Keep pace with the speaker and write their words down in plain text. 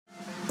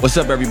What's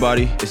up,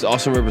 everybody? It's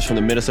Austin Rivers from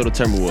the Minnesota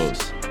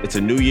Timberwolves. It's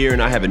a new year,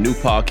 and I have a new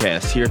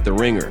podcast here at The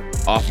Ringer,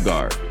 Off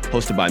Guard,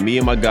 hosted by me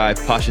and my guy,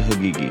 Pasha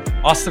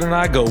Hugigi. Austin and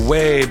I go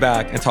way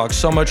back and talk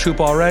so much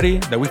hoop already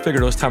that we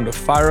figured it was time to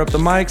fire up the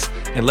mics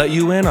and let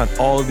you in on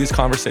all of these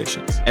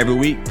conversations. Every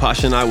week,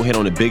 Pasha and I will hit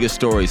on the biggest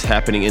stories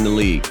happening in the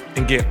league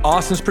And get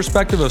Austin's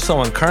perspective of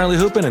someone currently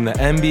hooping in the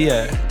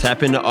NBA.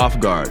 Tap into Off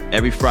Guard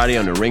every Friday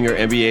on the Ringer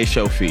NBA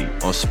show feed,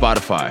 on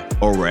Spotify,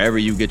 or wherever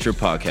you get your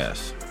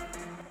podcasts.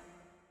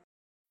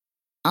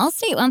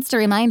 Allstate wants to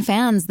remind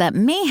fans that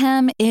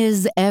mayhem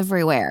is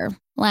everywhere.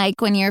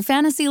 Like when your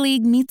fantasy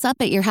league meets up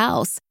at your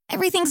house.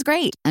 Everything's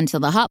great until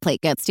the hot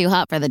plate gets too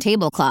hot for the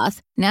tablecloth.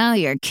 Now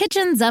your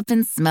kitchen's up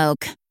in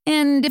smoke.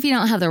 And if you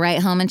don't have the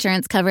right home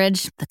insurance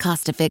coverage, the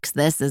cost to fix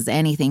this is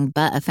anything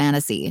but a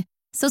fantasy.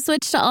 So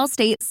switch to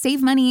Allstate,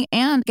 save money,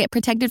 and get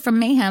protected from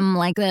mayhem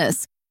like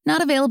this.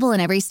 Not available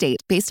in every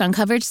state based on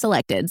coverage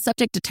selected,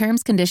 subject to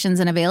terms, conditions,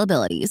 and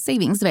availability.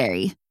 Savings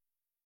vary.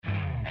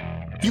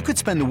 You could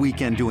spend the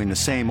weekend doing the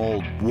same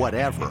old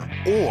whatever,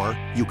 or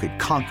you could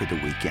conquer the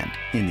weekend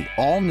in the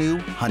all-new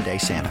Hyundai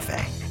Santa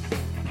Fe.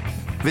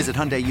 Visit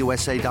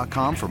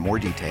HyundaiUSA.com for more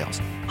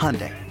details.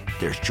 Hyundai,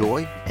 there's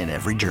joy in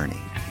every journey.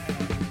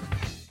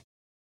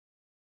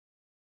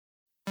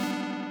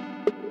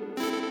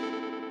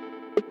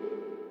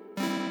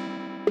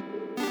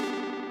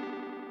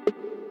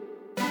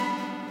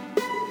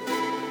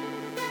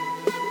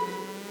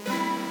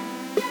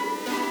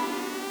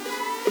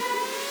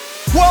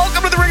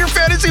 Welcome to the Ringer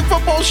Fantasy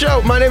Football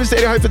Show. My name is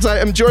Danny Heifetz. I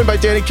am joined by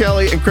Danny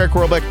Kelly and Craig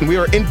Horlbeck, and we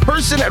are in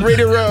person at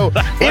Radio Row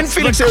in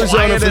Phoenix,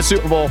 Arizona for the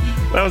Super Bowl.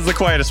 That was the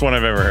quietest one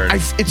I've ever heard.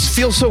 It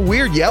feels so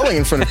weird yelling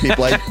in front of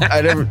people.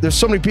 There's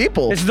so many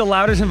people. This is the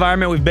loudest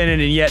environment we've been in,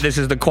 and yet this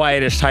is the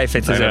quietest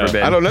Heifetz has ever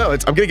been. I don't know.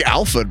 I'm getting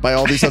alphaed by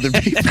all these other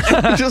people.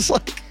 Just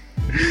like...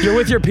 You're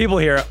with your people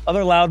here,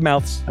 other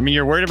loudmouths. I mean,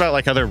 you're worried about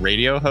like other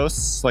radio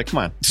hosts? Like, come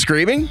on.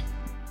 Screaming?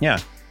 Yeah.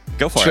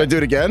 Go for it. Should I do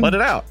it again? Let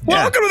it out.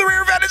 Welcome to the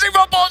Ringer Fantasy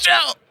Football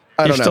Show.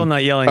 You're still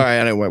not yelling. All right,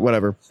 anyway,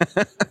 whatever.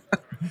 All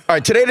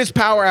right, today it is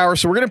Power Hour,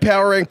 so we're going to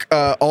power rank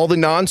all the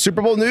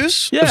non-Super Bowl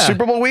news of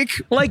Super Bowl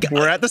week. Like,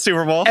 We're at the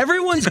Super Bowl.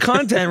 everyone's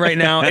content right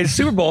now is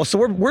Super Bowl,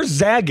 so we're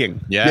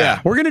zagging. Yeah.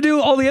 We're going to do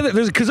all the other,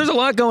 because there's a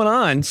lot going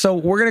on, so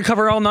we're going to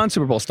cover all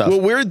non-Super Bowl stuff. Well,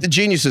 we're the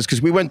geniuses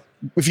because we went,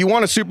 if you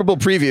want a Super Bowl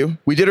preview,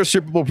 we did our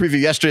Super Bowl preview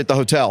yesterday at the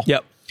hotel.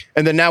 Yep.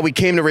 And then now we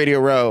came to Radio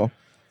Row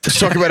to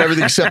talk about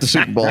everything except the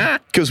Super Bowl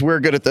because we're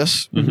good at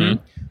this.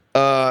 Mm-hmm.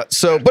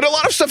 But a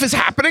lot of stuff is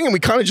happening, and we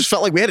kind of just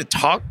felt like we had to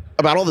talk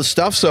about all this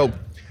stuff. So,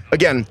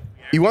 again,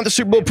 you want the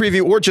Super Bowl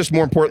preview, or just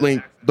more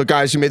importantly, the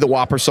guys who made the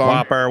Whopper song.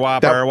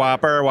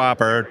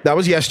 Whopper. That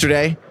was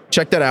yesterday.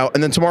 Check that out.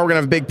 And then tomorrow we're going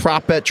to have a big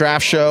prop bet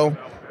draft show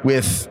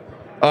with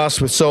us,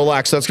 with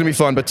Solak. So that's going to be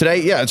fun. But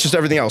today, yeah, it's just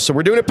everything else. So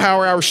we're doing it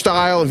Power Hour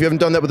style. If you haven't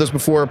done that with us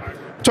before,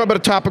 talk about a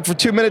topic for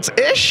 2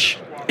 minutes-ish.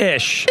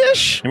 Ish.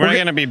 We're not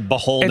going to be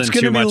beholden It's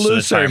too going to much be to the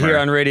looser timer. here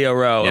on Radio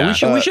Row.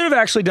 Yeah. We should have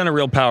actually done a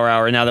real Power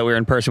Hour now that we're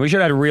in person. We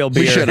should have had real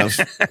beer. We should have.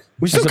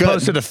 We As still opposed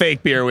could. to the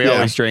fake beer we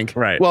always drink.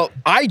 Right. Well,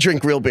 I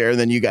drink real beer, and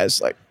then you guys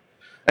like.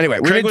 Anyway,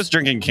 Craig was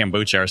drinking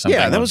kombucha or something.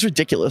 Yeah, that was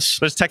ridiculous.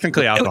 But it's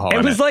technically alcohol.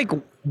 It was like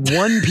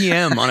 1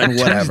 p.m. on a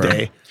Whatever.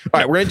 Tuesday. All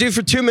right, we're going to do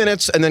for 2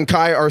 minutes, and then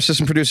Kai, our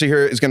assistant producer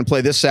here, is going to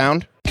play this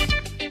sound.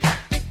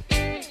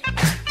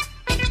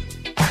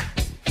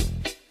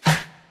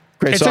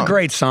 Great It's song. a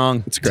great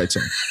song. It's a great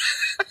song.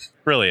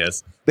 really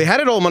is. They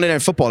had it all Monday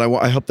Night Football, and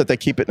I hope that they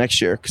keep it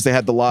next year because they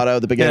had the lotto,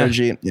 the big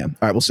energy. Yeah. All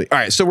right, we'll see. All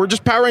right, so we're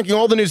just power ranking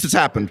all the news that's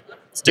happened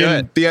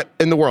in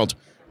the world.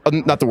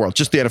 Not the world,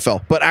 just the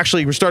NFL. But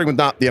actually, we're starting with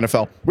not the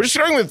NFL. We're just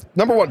starting with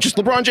number one, just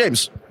LeBron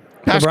James.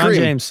 Past LeBron Kareem.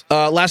 James.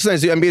 Last night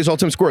is the NBA's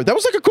all-time scorer. That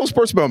was like a cool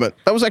sports moment.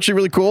 That was actually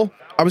really cool.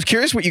 I was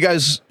curious what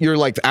your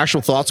like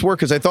actual thoughts were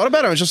because I thought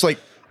about it. I was just like,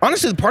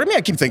 honestly, the part of me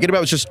I keep thinking about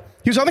was just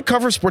he was on the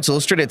cover of Sports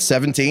Illustrated at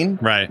 17,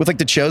 right, with like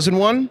the Chosen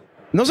One.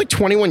 And that was like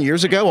 21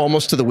 years ago,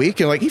 almost to the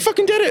week. And like, he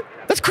fucking did it.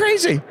 That's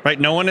crazy. Right.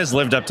 No one has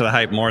lived up to the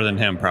hype more than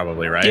him,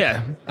 probably, right?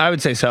 Yeah, I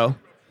would say so.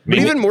 But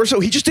even more so,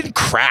 he just didn't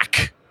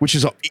crack, which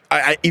is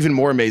even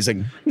more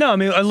amazing. No, I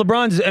mean,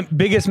 LeBron's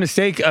biggest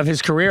mistake of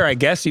his career, I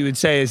guess you would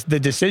say, is the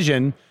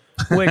decision,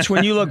 which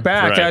when you look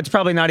back, it's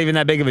probably not even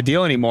that big of a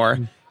deal anymore.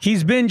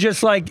 He's been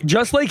just like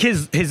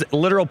his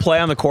literal play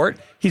on the court,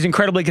 he's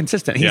incredibly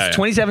consistent. He's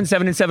 27,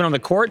 7, and 7 on the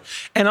court.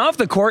 And off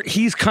the court,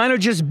 he's kind of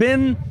just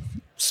been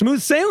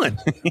smooth sailing.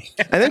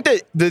 I think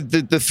that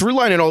the through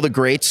line in all the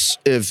greats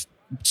of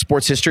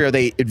sports history are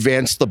they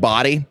advanced the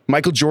body.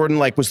 Michael Jordan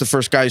was the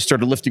first guy who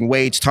started lifting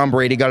weights. Tom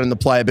Brady got into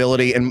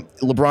pliability, and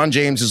LeBron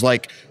James is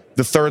like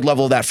the third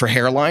level of that for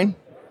hairline,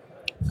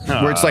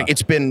 where it's like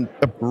it's been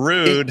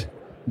rude.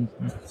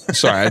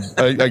 Sorry,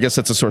 I guess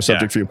that's a sore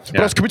subject for you.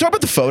 But also, can we talk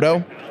about the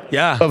photo?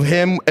 Yeah. Of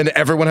him, and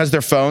everyone has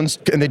their phones,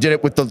 and they did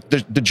it with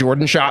the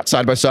Jordan shot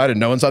side by side, and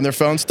no one's on their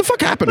phones. What the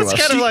fuck happened to us?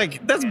 That's kind of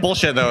like, that's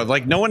bullshit though.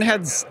 Like, no one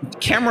had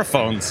camera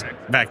phones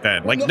back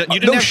then. Like, you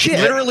didn't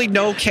have literally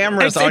no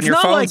cameras on your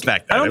phones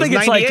back then. I don't think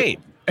it's like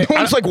No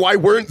one's like, why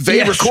weren't they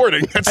Yes.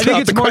 recording? That's I think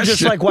not it's the more question.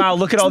 just like, wow,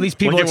 look at all these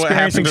people Look at what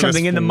experiencing happened to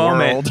something this in the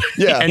moment, world.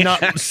 Yeah. and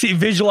not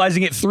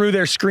visualizing it through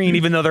their screen,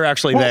 even though they're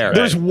actually there.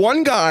 There's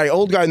one guy,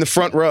 old guy in the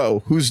front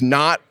row, who's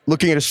not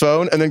looking at his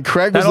phone, and then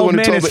Craig was That the old one who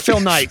man told is me. Phil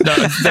Knight,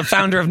 the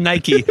founder of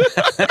Nike,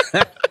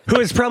 who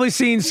has probably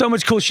seen so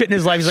much cool shit in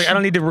his life. He's like, I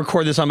don't need to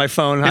record this on my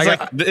phone. He's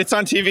like, it's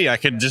on TV. I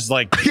could just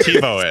like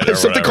TiVo it. Or There's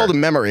something whatever. called a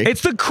memory.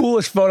 It's the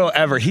coolest photo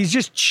ever. He's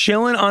just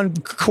chilling on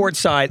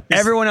courtside.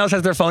 Everyone else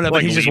has their phone up,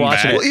 like and he's just leaning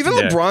watching back. Well, it. even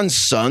Yeah. LeBron's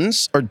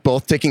sons are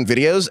both taking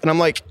videos, and I'm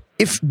like,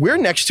 if we're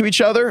next to each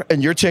other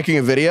and you're taking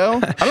a video, I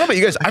don't know about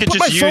you guys. I could put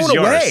my just phone use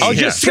yours. away. I'll Yeah.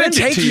 just It's gonna send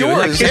it take to you. Like,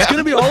 yours. it's Yeah. going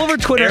to be all over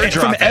Twitter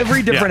Airdrop from it.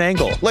 every different Yeah.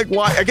 angle. Like,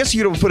 why? I guess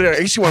you don't put it.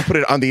 I guess you want to put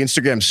it on the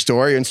Instagram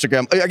story.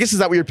 Instagram. I guess is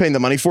that what you're paying the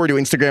money for? Do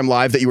Instagram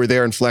Live that you were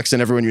there and flex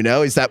and everyone you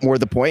know? Is that more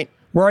the point?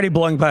 We're already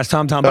blowing past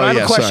Tom, but Oh, I have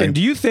yeah, a question. sorry.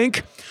 Do you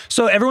think,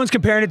 so everyone's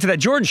comparing it to that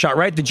Jordan shot,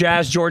 right? The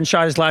Jazz Jordan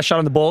shot, his last shot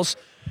on the Bulls.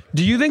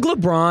 Do you think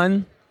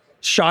LeBron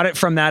shot it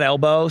from that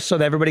elbow so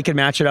that everybody could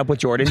match it up with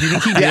Jordan? Do you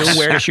think he Yes. knew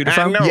where to shoot it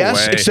from? No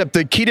yes, way. except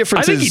the key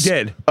difference I think is he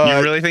did. You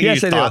really think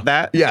yes, you I do. thought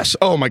that? Yes.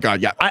 Oh my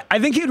God. Yeah. I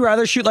think he'd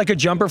rather shoot like a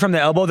jumper from the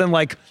elbow than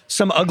like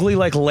some ugly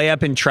like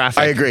layup in traffic.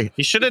 I agree.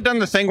 He should have done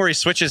the thing where he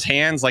switches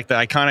hands, like the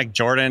iconic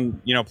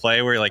Jordan,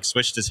 play where he like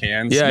switched his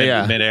hands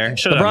midair.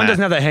 Should've done LeBron that.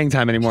 doesn't have that hang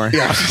time anymore.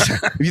 Yeah.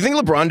 If you think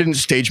LeBron didn't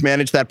stage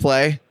manage that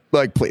play,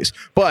 like, please.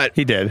 But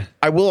He did.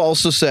 I will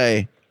also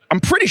say, I'm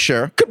pretty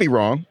sure, could be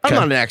wrong. I'm Okay.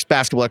 not an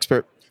basketball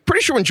expert.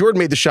 Pretty sure when Jordan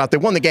made the shot, they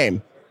won the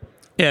game.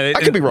 Yeah,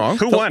 I could be wrong.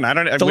 Who won? I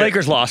don't. The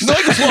Lakers lost. The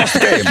Lakers lost the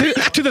game.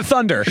 to the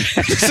Thunder.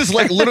 This is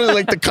like literally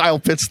like the Kyle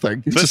Pitts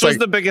thing. It's This just was like,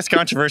 the biggest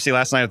controversy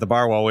last night at the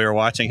bar while we were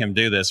watching him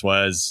do this.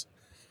 Was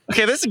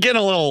okay. This is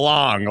getting a little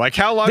long. Like,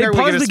 how long They are we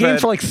going paused to the game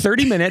spend? for like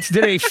 30 minutes,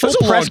 did a full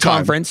a long press time.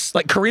 conference.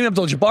 Like Kareem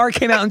Abdul-Jabbar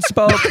came out and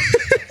spoke.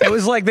 It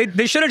was like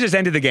they should have just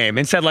ended the game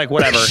and said like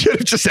whatever. should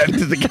have just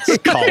ended the game.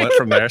 Call it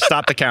from there.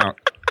 Stop the count.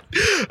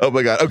 Oh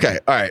my God. Okay.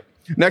 All right.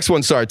 Next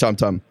one. Sorry,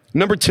 Tom.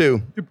 Number 2,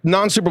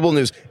 non-Super Bowl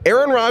news.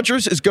 Aaron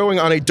Rodgers is going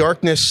on a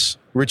darkness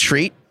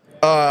retreat.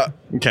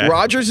 Okay.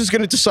 Rodgers is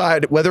going to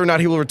decide whether or not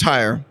he will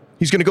retire.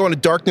 He's going to go on a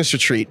darkness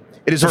retreat.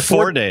 It is For a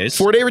 4 days.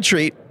 4-day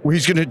retreat where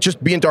he's going to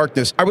just be in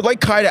darkness. I would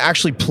like Kai to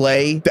actually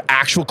play the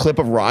actual clip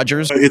of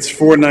Rodgers. It's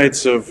 4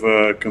 nights of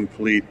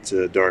complete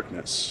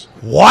darkness.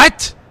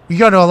 What? You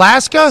going to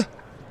Alaska?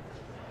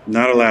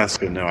 Not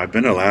Alaska, no. I've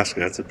been to Alaska.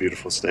 That's a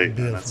beautiful state.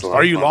 Man. That's a lot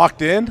Are of you fun.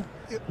 locked in?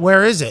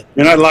 Where is it?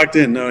 You're not locked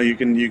in. No, you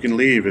can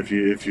leave if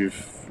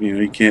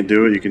you can't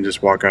do it. You can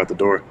just walk out the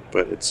door.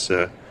 But it's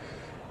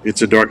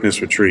a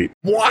darkness retreat.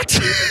 What?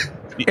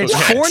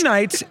 It's 4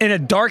 nights in a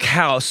dark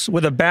house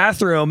with a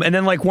bathroom and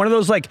then like one of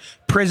those like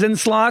prison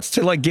slots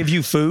to like give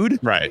you food.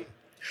 Right.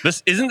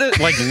 This isn't it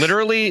like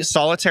literally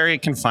solitary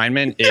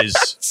confinement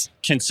is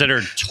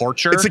considered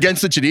torture. It's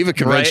against the Geneva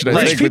Convention, Right. I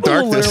Like think, with people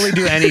will darkness. literally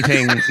do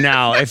anything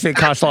now if it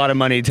costs a lot of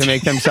money to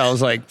make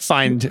themselves like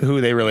find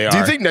who they really are. Do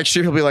you think next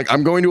year he'll be like,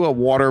 I'm going to a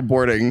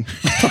waterboarding?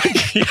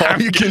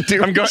 All you can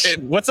do. I'm going.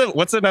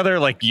 What's another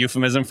like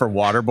euphemism for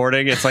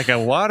waterboarding? It's like a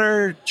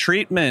water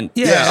treatment.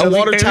 Yeah, a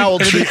water towel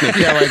treatment.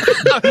 Yeah,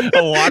 like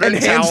A water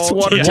Enhanced towel.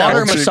 water Yeah. towel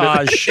water treatment.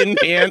 massage.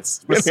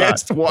 Enhanced massage.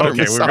 Enhanced water okay,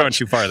 massage. we're going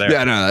too far there.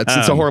 Yeah, no,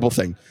 it's a horrible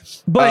thing.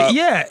 But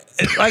yeah,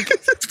 like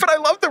But I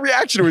love the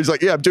reaction where he's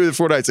like, yeah, I'm doing it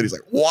 4 nights. And he's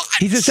like, what?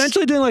 he's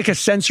essentially doing like a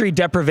sensory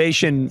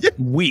deprivation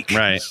week.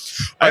 Right.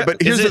 All right,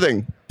 but here's Is the it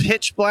thing.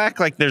 Pitch black,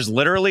 like there's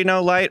literally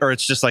no light, or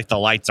it's just like the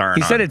lights aren't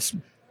He on? said it's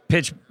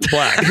pitch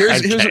black.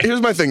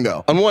 Here's my thing,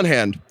 though. On one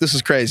hand, this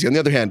is crazy. On the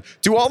other hand,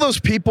 do all those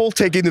people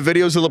taking the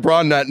videos of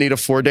LeBron not need a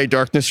 4-day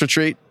darkness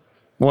retreat?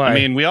 Why? I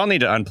mean, we all need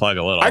to unplug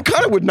a little. I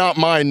kind of would not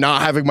mind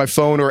not having my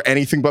phone or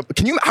anything, but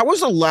how was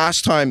the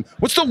last time,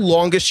 what's the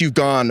longest you've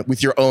gone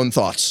with your own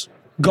thoughts?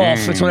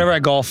 golf. It's whenever I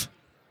golf.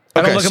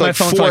 I don't Okay, look at so my like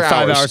phone for 4 like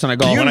 5 hours. hours when I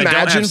golf. Can you when I don't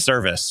imagine- have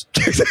service,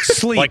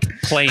 Sleep. like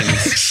planes.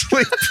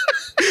 Sleep.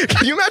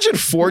 Can you imagine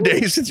 4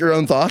 days with your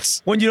own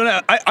thoughts? when you don't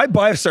have, I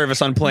buy a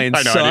service on planes.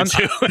 I know, so I I'm-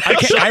 do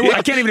too.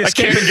 I can't even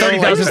escape in go,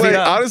 30,000 feet like,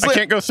 up. honestly- I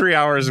can't go 3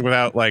 hours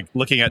without like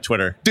looking at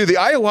Twitter. Dude, the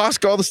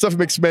ayahuasca, all the stuff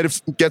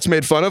gets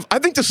made fun of. I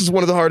think this is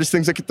one of the hardest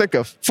things I could think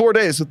of. 4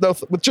 days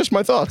with just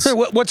my thoughts.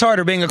 What's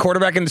harder, being a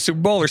quarterback in the Super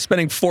Bowl or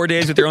spending 4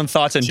 days with your own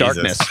thoughts in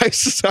Jesus.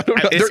 darkness? I don't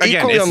know. It's- They're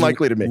again, equally it's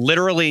unlikely to me.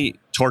 Literally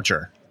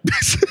torture.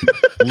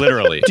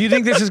 Literally. Do you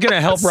think this is going to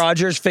help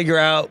Rodgers figure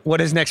out what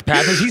his next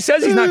path is? He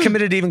says he's not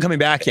committed to even coming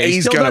back yet. He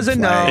He's still gonna doesn't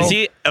play. know. Is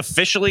he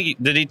officially?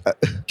 Did he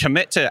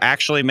commit to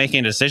actually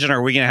making a decision, or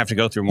are we gonna have to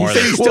go through more He of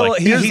said this? he's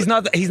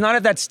still, Like, he's not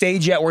at that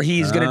stage yet where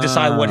he's going to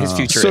decide what his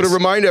future So is. to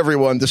remind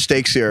everyone, the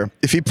stakes here,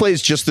 if he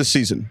plays just this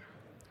season,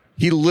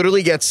 he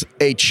literally gets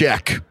a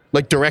check,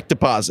 like direct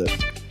deposit,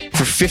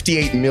 for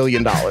 $58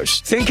 million.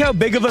 Think how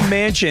big of a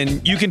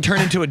mansion you can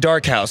turn into a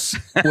dark house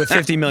with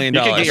 $50 million.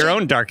 you could get your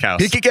own dark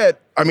house. He could get,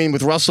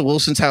 with Russell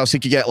Wilson's house, he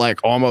could get like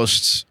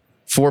almost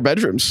 4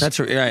 bedrooms. That's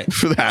right.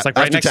 for that. It's like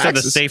right after next to the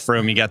taxes. safe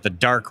room. You got the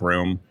dark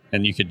room,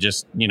 and you could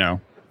just,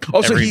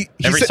 Also, every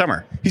he said,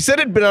 summer. He said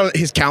it'd been on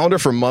his calendar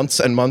for months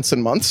and months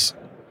and months.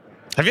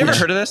 Have you ever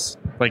heard of this?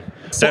 Like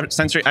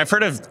sensory. I've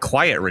heard of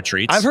quiet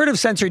retreats. I've heard of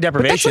sensory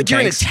deprivation. That's like you're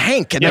in a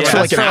tank and that's for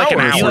like an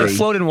hour. You like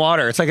float in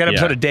water. It's like an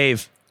episode of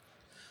Dave.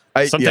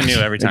 Something new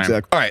every time.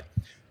 Exactly.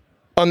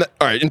 All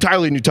right.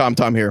 Entirely new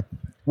Tom here.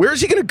 Where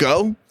is he going to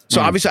go? So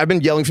obviously I've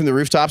been yelling from the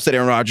rooftops that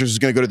Aaron Rodgers is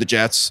going to go to the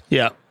Jets.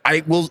 Yeah.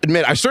 I will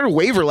admit, I started a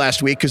waiver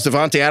last week because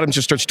Devontae Adams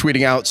just starts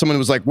tweeting out. Someone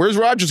was like, where's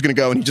Rodgers going to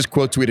go? And he just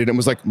quote tweeted and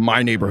was like,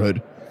 my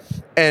neighborhood.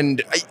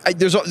 And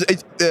there's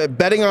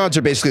betting odds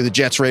are basically the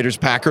Jets, Raiders,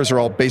 Packers are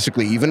all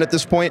basically even at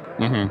this point.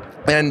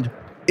 Mm-hmm. And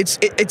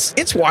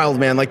it's wild,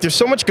 man. Like there's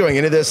so much going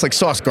into this. Like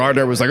Sauce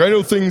Gardner was like, I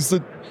know things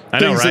that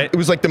it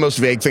was like the most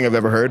vague thing I've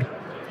ever heard.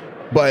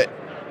 But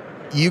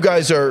you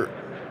guys are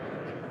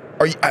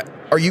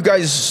you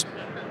guys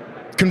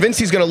convinced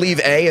he's going to leave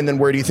A? And then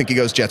where do you think he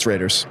goes? Jets,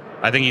 Raiders?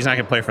 I think he's not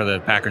going to play for the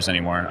Packers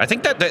anymore. I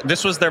think that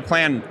this was their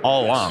plan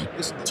all along.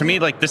 To me,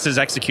 like this is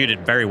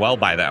executed very well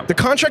by them. The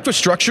contract was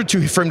structured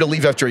for him to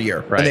leave after a year,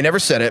 and they never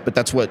said it, but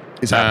that's what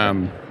is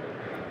happening.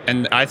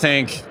 And I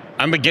think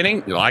I'm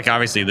beginning. Like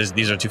obviously,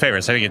 these are two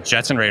favorites. I think it's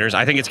Jets and Raiders.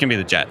 I think it's going to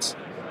be the Jets.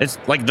 It's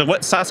like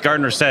what Sauce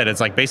Gardner said. It's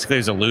like basically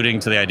he's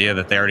alluding to the idea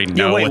that they already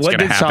know what's going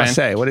to happen. What did Sauce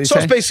say? What did he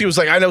Sauce say? basically was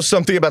like, I know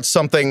something about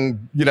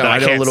something. You know, I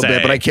know a little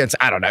bit, but I can't.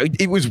 I don't know.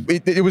 It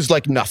was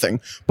like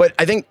nothing. But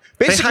I think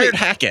basically they hired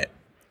Hackett.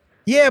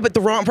 Yeah, but the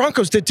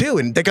Broncos did too,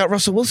 and they got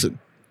Russell Wilson.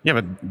 Yeah,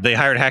 but they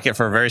hired Hackett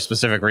for a very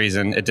specific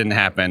reation. It didn't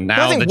happen.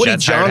 Now I think the Woody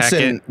Jets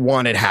Johnson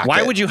wanted Hackett.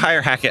 Why would you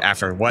hire Hackett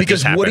after what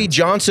Because just happened? Woody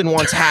Johnson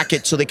wants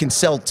Hackett so they can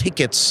sell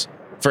tickets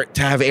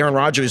to have Aaron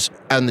Rodgers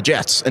on the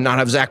Jets and not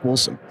have Zach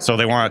Wilson. So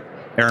they want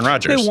Aaron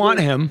Rodgers. They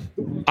want him.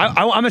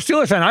 I'm a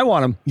Steelers fan. I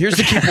want him. Here's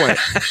the key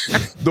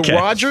point.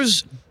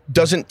 Rodgers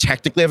doesn't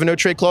technically have a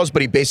no-trade clause,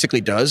 but he basically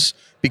does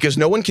because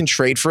no one can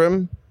trade for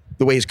him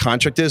the way his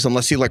contract is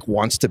unless he like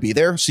wants to be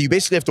there. So you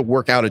basically have to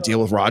work out a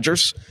deal with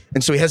Rodgers.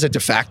 And so he has a de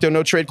facto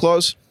no-trade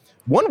clause.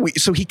 1 week,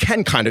 so he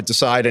can kind of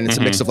decide, and it's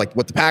a mix of like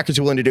what the Packers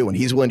are willing to do and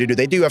he's willing to do.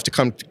 They do have to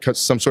come to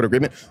some sort of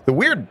agreement. The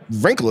weird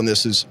wrinkle in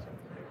this is,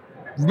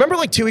 remember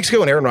like 2 weeks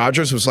ago when Aaron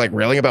Rodgers was like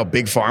railing about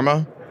Big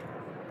Pharma?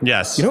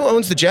 Yes. You know who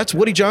owns the Jets?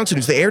 Woody Johnson,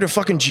 who's the heir to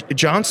fucking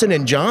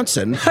Johnson &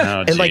 Johnson.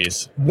 Oh, and like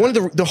one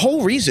of the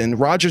whole reason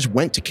Rodgers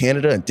went to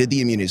Canada and did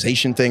the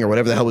immunization thing or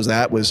whatever the hell was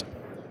that was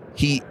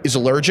he is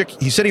allergic.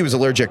 He said he was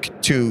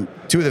allergic to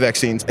 2 of the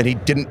vaccines and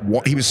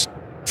he was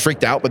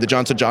freaked out by the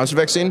Johnson & Johnson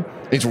vaccine.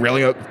 He's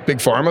railing out Big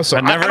Pharma. So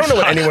I don't know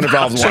what anyone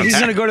involved wants. So he's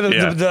going to go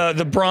to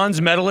the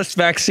bronze medalist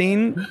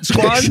vaccine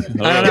squad?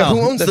 I don't know. Who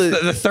owns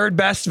the third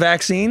best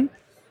vaccine?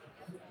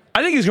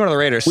 I think he's going to the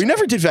Raiders. We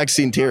never did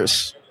vaccine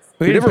tiers.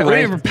 We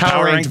never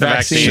power ranked the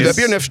vaccines. Should that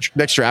be our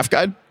next draft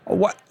guide?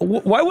 Why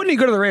wouldn't he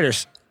go to the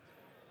Raiders?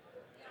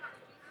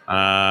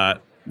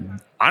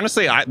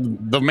 Honestly,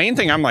 the main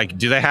thing I'm like,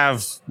 do they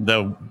have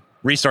the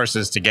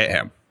resources to get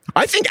him?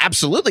 I think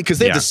absolutely because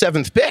they have the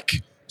 7th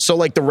pick. So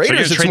like the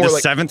Raiders, so it's more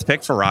like 7th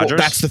pick for Rodgers. Well,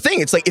 that's the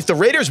thing. It's like if the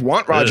Raiders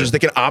want Rodgers, they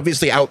can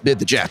obviously outbid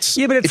the Jets.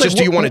 Yeah, but it's like, just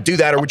do you want to do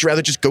that, or would you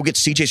rather just go get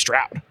C.J.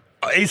 Stroud?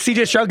 Is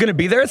C.J. Stroud going to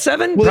be there at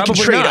 7? Well, Probably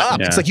they can trade not. up.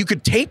 Yeah. It's like you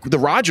could take the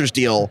Rodgers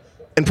deal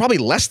and probably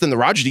less than the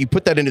Rodgers deal. You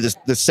put that into the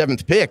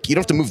 7th pick. You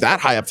don't have to move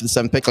that high up for the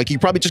 7th pick. Like you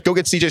probably just go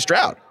get C.J.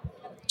 Stroud.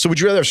 So would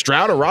you rather have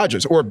Stroud or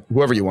Rodgers or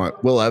whoever you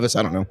want? Will Levis?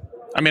 I don't know.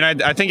 I mean,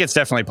 I think it's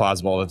definitely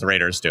plausible that the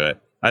Raiders do it.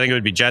 I think it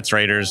would be Jets,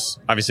 Raiders.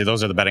 Obviously,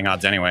 those are the betting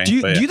odds anyway. Do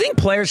you think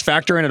players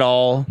factor in at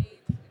all?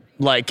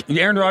 Like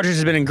Aaron Rodgers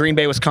has been in Green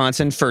Bay,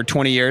 Wisconsin for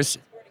 20 years,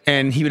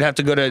 and he would have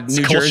to go to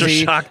New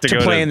Jersey to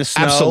play in the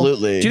snow.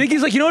 Absolutely. Do you think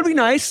he's like, you know, it'd be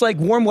nice, like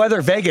warm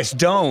weather, Vegas,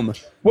 Dome,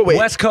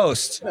 West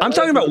Coast. I'm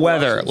talking about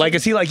weather. Like,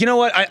 is he like, you know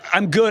what?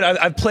 I'm good.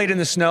 I've played in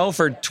the snow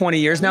for 20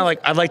 years now. Like,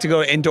 I'd like to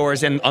go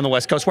indoors and on the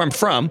West Coast where I'm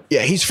from.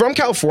 Yeah, he's from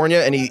California,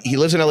 and he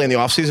lives in LA in the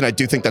offseason. I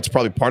do think that's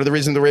probably part of the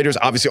reason the Raiders,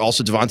 obviously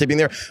also Devontae being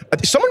there.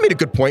 Someone made a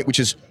good point, which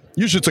is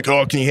usually it's like,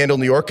 oh, can you handle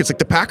New York? It's like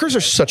the Packers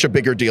are such a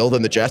bigger deal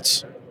than the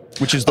Jets.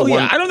 Which is the one.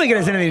 Yeah, I don't think it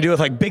has anything to do with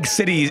like big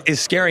city is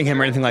scaring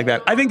him or anything like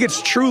that. I think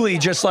it's truly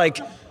just like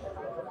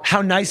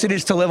how nice it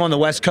is to live on the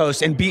West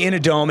Coast and be in a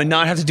dome and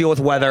not have to deal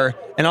with weather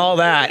and all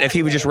that. If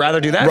he would just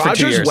rather do that for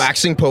 2 years. Rodgers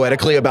waxing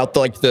poetically about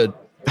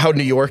how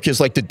New York is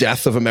like the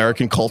death of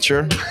American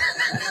culture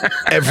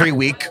every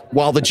week,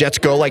 while the Jets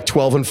go like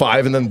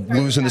 12-5 and then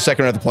lose in the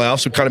second round of the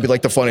playoffs would kind of be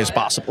like the funniest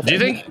possible. Do you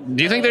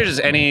think there's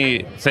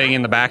anything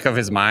in the back of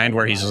his mind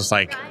where he's just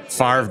like,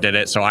 Favre did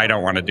it, so I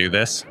don't want to do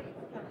this?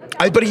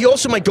 But he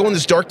also might go in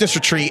this darkness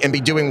retreat and be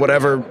doing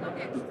whatever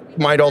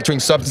mind-altering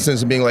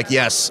substances and being like,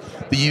 yes,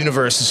 the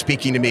universe is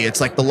speaking to me. It's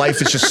like the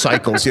life is just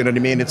cycles, you know what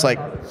I mean? It's like,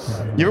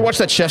 you ever watch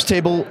that Chef's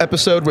Table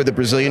episode where the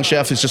Brazilian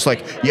chef is just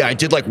like, yeah, I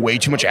did like way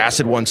too much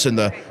acid once and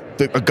a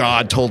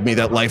god told me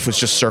that life was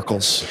just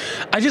circles.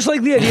 I just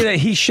like the idea that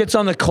he shits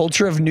on the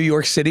culture of New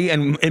York City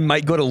and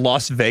might go to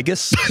Las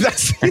Vegas.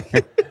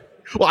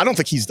 Well, I don't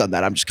think he's done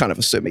that. I'm just kind of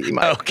assuming he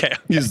might. Okay.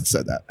 He hasn't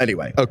said that.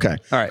 Anyway, okay.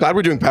 All right. Glad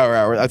we're doing Power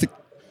Hour. I think.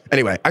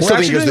 Anyway, I We're still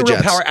think he goes to the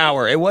Jets. Power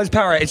Hour. It was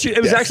Power. It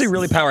was actually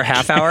really Power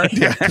Half Hour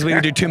because we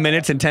would do 2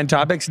 minutes and 10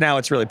 topics. Now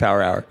it's really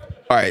Power Hour.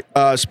 All right.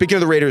 Speaking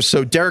of the Raiders,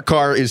 so Derek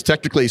Carr is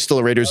technically still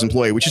a Raiders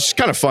employee, which is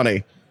kind of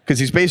funny because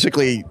he's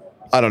basically,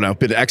 I don't know,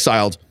 been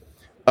exiled.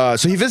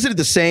 So he visited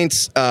the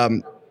Saints.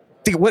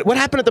 What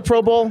happened at the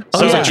Pro Bowl?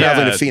 I was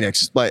traveling to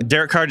Phoenix. But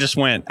Derek Carr just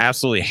went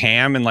absolutely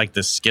ham in like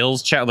the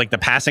skills like the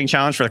passing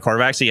challenge for the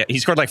quarterbacks. He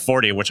scored like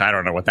 40, which I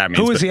don't know what that means.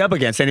 Who was he up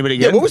against? Anybody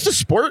good? Yeah, what was the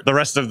sport? The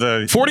rest of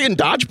the 40 in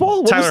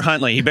dodgeball? Tyler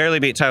Huntley. He barely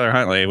beat Tyler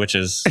Huntley, which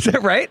is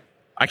that right?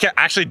 I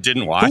actually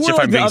didn't watch. Who were if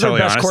like I'm the being other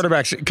totally best honest.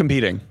 quarterbacks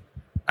competing?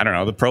 I don't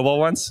know, the Pro Bowl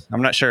ones.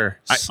 I'm not sure.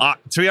 To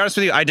be honest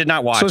with you, I did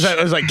not watch. So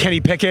it was like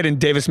Kenny Pickett and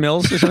Davis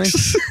Mills or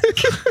something.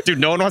 Dude,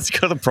 no one wants to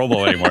go to the Pro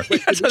Bowl anymore.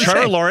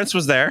 Trevor Lawrence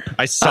was there.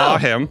 I saw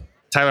him.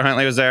 Tyler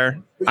Huntley was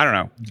there. I don't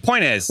know. The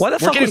point is, why the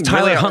fuck was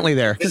Tyler Huntley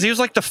there? Because he was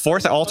like the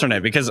fourth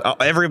alternate because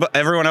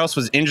everyone else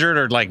was injured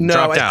or like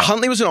dropped out.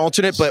 Huntley was an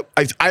alternate, but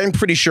I'm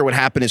pretty sure what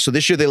happened is, so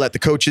this year they let the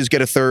coaches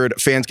get a third,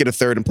 fans get a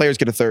third, and players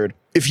get a third.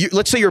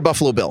 Let's say you're a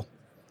Buffalo Bill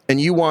and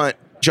you want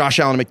Josh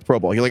Allen to make the Pro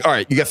Bowl. You're like, all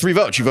right, you got 3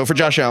 votes. You vote for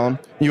Josh Allen,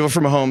 you vote for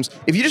Mahomes.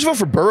 If you just vote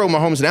for Burrow,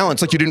 Mahomes, and Allen,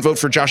 it's like you didn't vote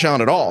for Josh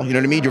Allen at all. You know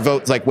what I mean? Your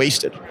vote's like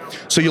wasted.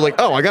 So you're like,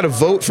 oh, I got to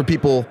vote for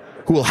people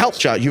who will help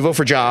Josh. You vote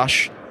for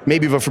Josh,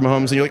 maybe vote for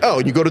Mahomes, and you're like, oh,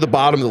 and you go to the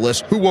bottom of the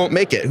list. Who won't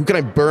make it? Who can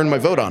I burn my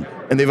vote on?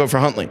 And they vote for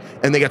Huntley.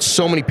 And they got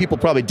so many people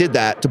probably did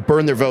that to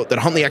burn their vote that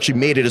Huntley actually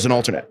made it as an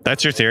alternate.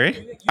 That's your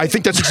theory? I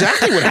think that's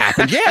exactly what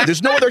happened. Yeah,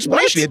 there's no other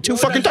explanation. He had 2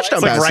 fucking touchdown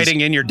It's like passes.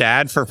 writing in your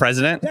dad for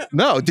president?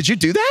 No, did you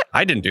do that?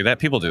 I didn't do that.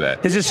 People do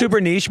that. This is super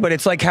niche, but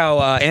it's like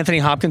how Anthony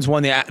Hopkins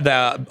won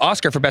the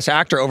Oscar for Best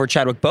Actor over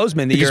Chadwick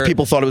Boseman. Because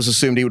people thought it was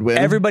assumed he would win.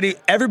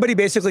 Everybody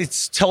basically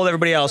told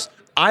everybody else,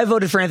 I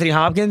voted for Anthony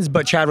Hopkins,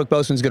 but Chadwick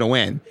Boseman's going to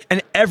win.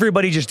 And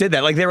everybody just did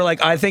that. Like, they were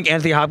like, I think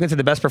Anthony Hopkins had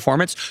the best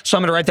performance, so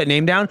I'm going to write that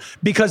name down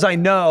because I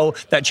know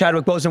that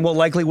Chadwick Boseman will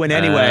likely win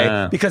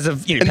anyway because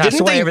of, passed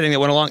away, everything that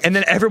went along. And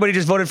then everybody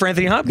just voted for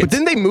Anthony Hopkins. But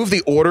didn't they move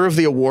the order of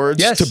the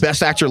awards to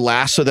Best Actor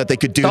last so that they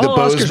could do the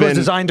Oscars Boseman was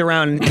designed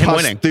around him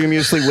winning.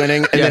 Posthumously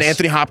winning. And then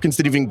Anthony Hopkins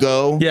didn't even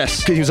go.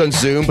 Yes. Because he was on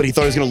Zoom, but he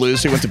thought he was going to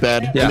lose, so he went to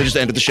bed. And they just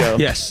ended the show.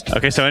 Yes.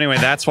 Okay, so anyway,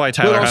 that's why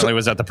Tyler Huntley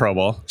was at the Pro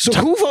Bowl. So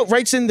who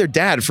writes in their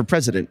dad for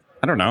president?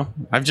 I don't know.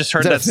 I've just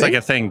heard that's like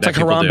a thing that it's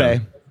like people Harambe.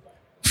 do.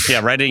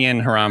 Yeah, writing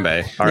in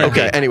Harambe.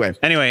 Okay, anyway.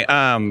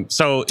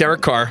 So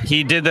Derek Carr.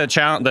 He did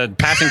the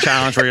passing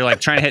challenge where you're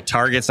like trying to hit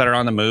targets that are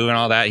on the move and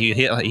all that.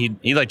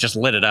 He like just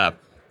lit it up.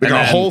 We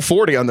got a whole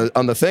 40 on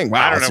the thing.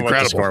 Wow, I don't know incredible.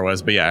 what the score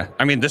was, but yeah.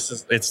 I mean,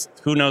 it's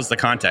who knows the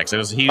context.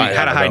 He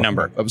had a high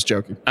number. I was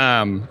joking.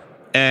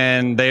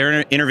 And they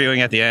were interviewing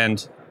at the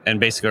end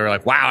and basically were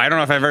like, wow, I don't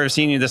know if I've ever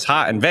seen you this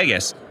hot in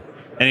Vegas.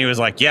 And he was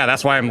like, yeah,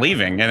 that's why I'm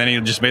leaving. And then he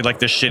just made like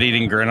this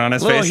shit-eating grin on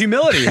his face.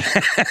 Humility.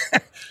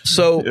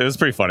 So it was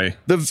pretty funny.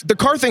 The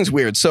Carr thing's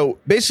weird. So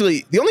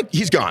basically,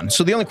 he's gone.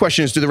 So the only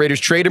question is, do the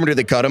Raiders trade him or do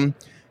they cut him?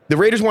 The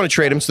Raiders want to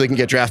trade him so they can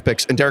get draft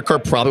picks. And Derek Carr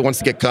probably wants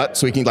to get cut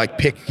so he can like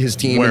pick his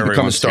team and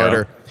become a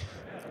starter.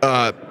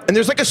 And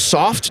there's like a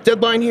soft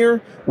deadline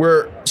here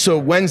where,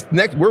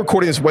 we're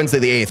recording this Wednesday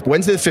the 8th,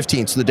 Wednesday the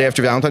 15th, so the day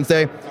after Valentine's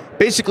Day.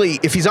 Basically,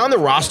 if he's on the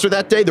roster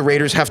that day, the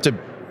Raiders have to,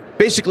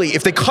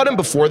 if they cut him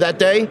before that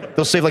day,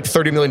 they'll save like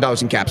 $30 million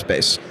in cap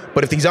space.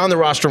 But if he's on the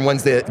roster on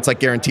Wednesday, it's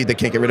like guaranteed they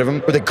can't get rid of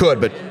him. Or they could,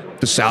 but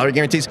the salary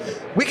guarantees.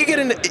 We could get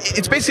into,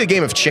 it's basically a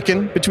game of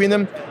chicken between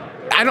them.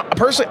 I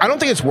don't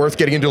think it's worth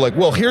getting into like,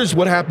 well, here's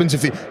what happens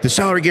if the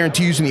salary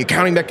guarantees and the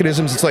accounting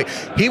mechanisms. It's like,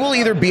 he will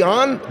either be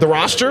on the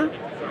roster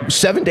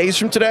 7 days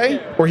from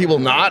today, or he will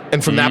not.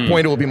 And from that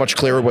point, it will be much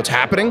clearer what's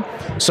happening.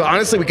 So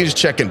honestly, we can just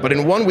check in. But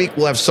in 1 week,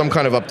 we'll have some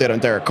kind of update on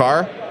Derek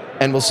Carr,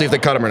 and we'll see if they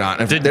cut him or not.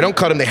 And if they don't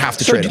cut him, they have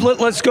to trade him.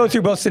 Let's go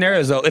through both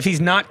scenarios, though. If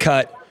he's not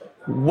cut,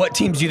 what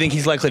teams do you think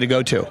he's likely to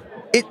go to?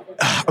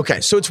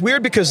 Okay, so it's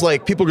weird because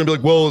like people are going to be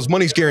like, well, his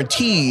money's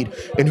guaranteed,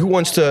 and who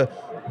wants to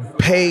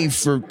pay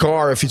for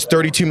Carr if it's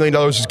 $32 million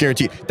is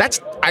guaranteed?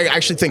 That's, I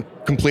actually think,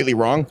 completely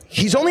wrong.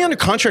 He's only under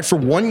contract for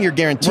 1 year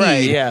guaranteed.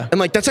 Right, yeah. And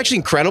like, that's actually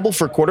incredible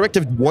for a quarterback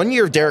to have 1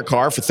 year of Derek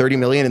Carr for $30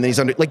 million, and then he's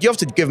under, like, you have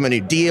to give him a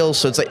new deal.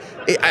 So it's like,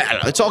 I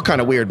don't know, it's all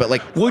kind of weird, but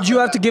like. Would you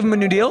have to give him a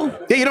new deal?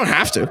 Yeah, you don't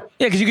have to.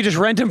 Yeah, because you could just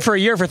rent him for a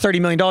year for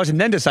 $30 million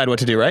and then decide what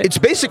to do, right? It's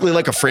basically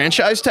like a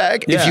franchise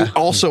tag if you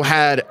also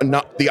had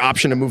the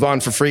option to move on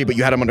for free, but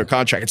you had him under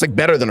contract. It's like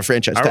better than a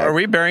franchise tag. Are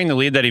we burying the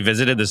lead that he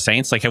visited the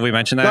Saints? Like, have we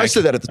mentioned that? No, I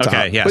said that at the top.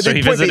 Okay, yeah. But so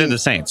he visited the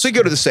Saints. So you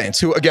go to the Saints,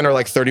 who again are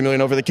like $30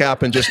 million over the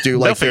cap and just do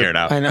like. They'll figure it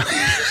out. I know.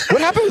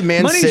 What happened with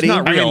Man Money's City?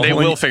 not real. I mean, they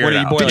will figure it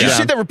out. Did you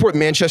see that report?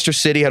 Manchester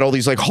City had all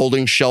these like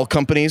holding shell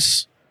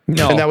companies.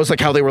 No. And that was like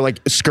how they were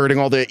like skirting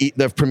all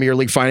the Premier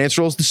League finance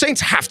rules. The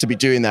Saints have to be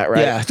doing that,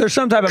 right? Yeah, there's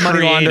some type of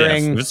money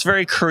laundering. It's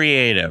very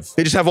creative.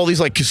 They just have all these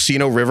like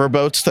casino river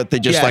boats that they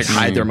just like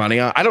hide their money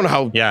on. I don't know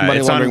how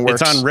money laundering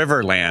works. It's on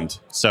Riverland,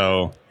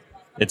 so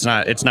it's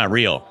not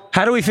real.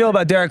 How do we feel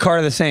about Derek Carr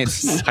to the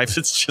Saints?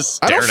 It's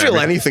just. I don't feel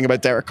anything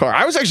about Derek Carr.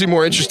 I was actually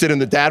more interested in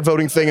the dad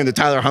voting thing and the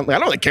Tyler Huntley. I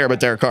don't really care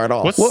about Derek Carr at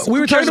all. We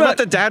were talking about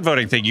the dad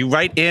voting thing. You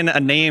write in a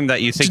name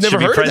that you think should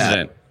be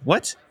president.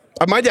 What?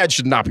 My dad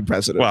should not be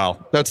president.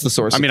 Well, that's the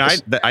source. I mean,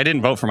 I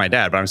didn't vote for my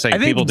dad, but I'm saying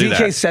people do that. I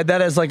think DK said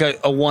that as like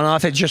a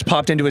one-off. It just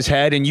popped into his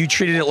head, and you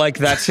treated it like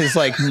that's his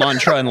like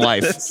mantra in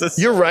life.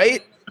 You're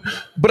right,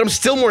 but I'm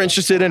still more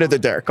interested in it than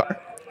Derek Carr.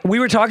 We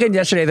were talking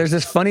yesterday. There's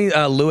this funny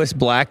Lewis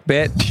Black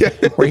bit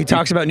where he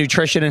talks about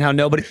nutrition and how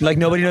nobody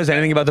knows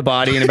anything about the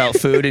body and about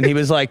food. And he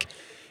was like,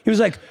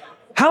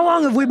 how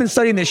long have we been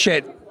studying this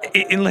shit?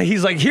 And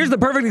he's like, here's the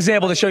perfect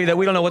example to show you that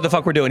we don't know what the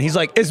fuck we're doing. He's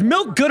like, is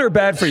milk good or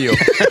bad for you?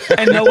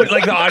 And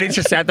the audience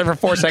just sat there for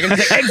 4 seconds.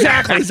 He's like,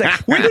 exactly. He's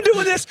like, we've been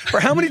doing this for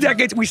how many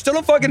decades? We still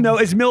don't fucking know.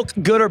 Is milk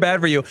good or bad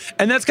for you?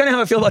 And that's kind of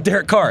how I feel about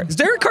Derek Carr. Is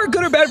Derek Carr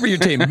good or bad for your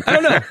team? I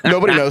don't know.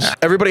 Nobody knows.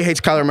 Everybody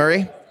hates Kyler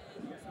Murray.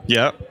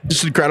 Yeah. This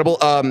is incredible.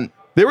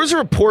 There was a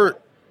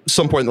report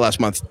some point in the last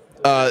month.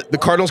 The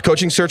Cardinals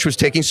coaching search was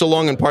taking so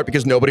long in part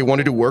because nobody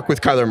wanted to work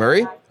with Kyler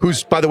Murray,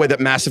 who's, by the way, that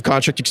massive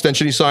contract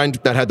extension he signed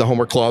that had the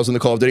homework clause in the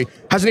Call of Duty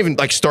hasn't even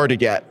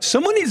started yet.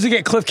 Someone needs to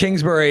get Cliff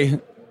Kingsbury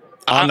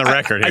on the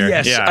record here.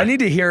 Yes, yeah. I need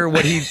to hear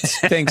what he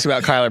thinks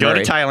about Kyler Murray.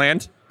 Go to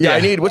Thailand. Yeah, I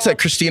need, what's that,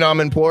 Christine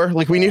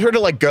Amanpour? We need her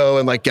to go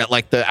and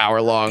get the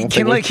hour long.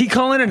 Can he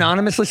call in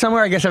anonymously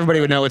somewhere? I guess everybody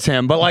would know it's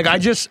him. But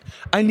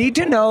I need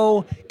to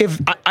know if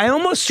I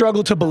almost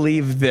struggle to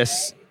believe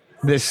this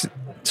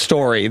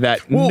story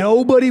that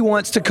nobody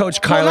wants to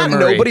coach Kyler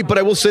Murray. Nobody, but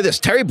I will say this.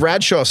 Terry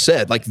Bradshaw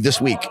said this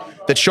week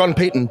that Sean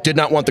Payton did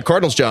not want the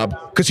Cardinals job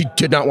because he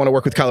did not want to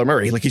work with Kyler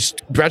Murray.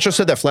 Bradshaw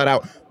said that flat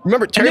out.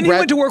 Remember, Terry and then he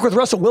went to work with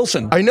Russell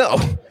Wilson. I know.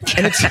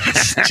 And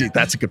gee,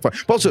 that's a good point.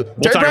 But also,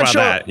 Terry Bradshaw, about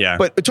that, yeah.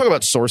 But talk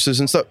about sources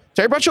and stuff.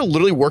 Terry Bradshaw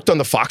literally worked on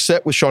the Fox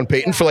set with Sean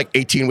Payton for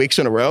 18 weeks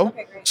in a row.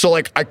 So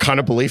I kind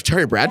of believe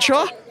Terry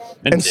Bradshaw.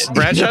 And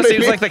Bradshaw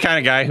seems like the kind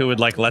of guy who would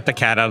let the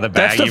cat out of the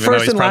bag. That's the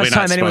first and last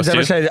time anyone's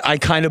ever said, I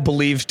kind of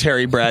believe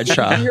Terry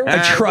Bradshaw.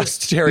 I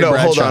trust Terry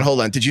Bradshaw. No, hold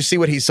on. Did you see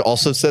what he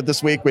also said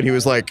this week when he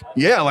was like,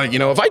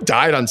 if I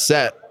died on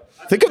set,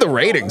 think of the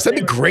ratings. That'd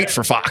be great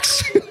for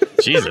Fox.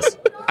 Jesus.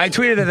 I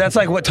tweeted that that's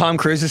what Tom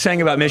Cruise is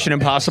saying about Mission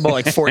Impossible,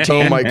 14.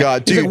 Oh my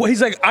God, dude. He's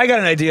like, I got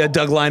an idea,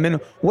 Doug Liman.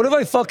 What if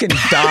I fucking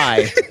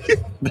die in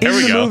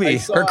the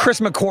movie? Or Chris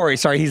McQuarrie.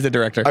 Sorry, he's the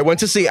director. I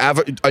went to see,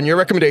 on your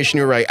recommendation,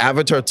 you were right,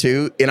 Avatar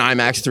 2 in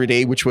IMAX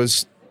 3D, which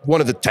was one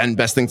of the 10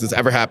 best things that's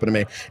ever happened to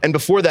me. And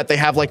before that, they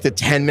have the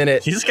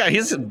 10-minute. He's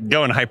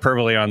going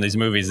hyperbole on these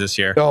movies this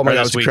year. Oh my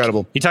God, it's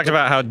incredible. He talked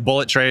about how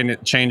Bullet Train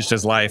changed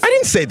his life. I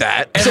didn't say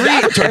that.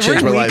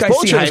 Every week I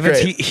see Ivans,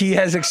 he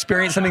has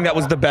experienced something that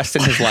was the best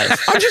in his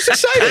life. I'm just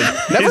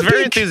excited. He's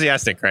very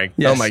enthusiastic, Craig.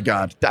 Yes. Oh my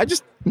God. I'm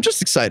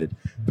just excited.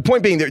 The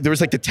point being, there was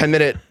the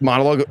 10-minute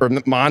monologue or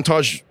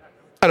montage,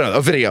 I don't know,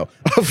 a video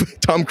of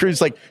Tom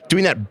Cruise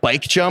doing that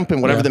bike jump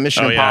and whatever the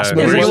Mission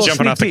Impossible was. He was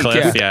jumping off the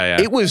cliff.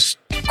 Yeah. It was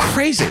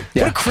crazy.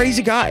 Yeah. What a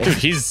crazy guy. Dude,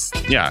 he's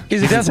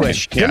a death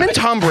wish. Him and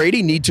Tom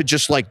Brady need to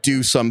just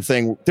do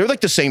something. They're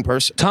the same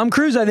person. Tom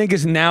Cruise, I think,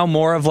 is now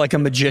more of a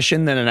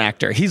magician than an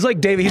actor. He's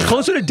like David. He's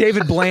closer to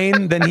David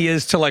Blaine than he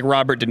is to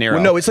Robert De Niro.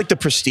 Well, no, it's The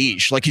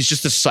Prestige. He's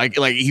just a psych.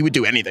 He would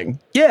do anything.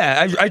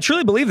 Yeah, I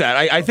truly believe that.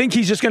 I think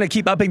he's just going to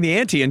keep upping the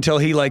ante until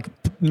he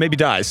maybe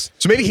dies.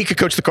 So maybe he could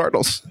coach the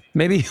Cardinals.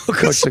 Maybe he'll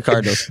coach the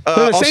Cardinals.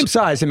 They're the same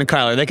size, him and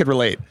Kyler. They could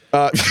relate.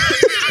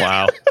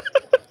 Wow.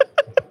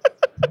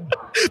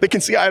 They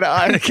can see eye to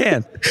eye. They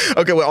can.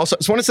 Okay, well, also, I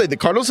just want to say the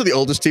Cardinals are the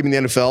oldest team in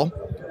the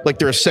NFL.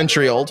 They're a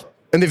century old,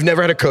 and they've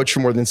never had a coach for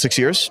more than 6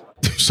 years.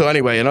 So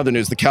anyway, in other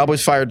news, the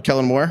Cowboys fired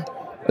Kellen Moore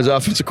as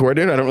offensive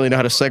coordinator. I don't really know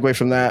how to segue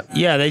from that.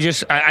 Yeah, they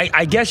just,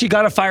 I guess you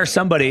got to fire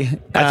somebody.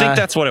 I think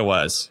that's what it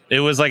was.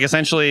 It was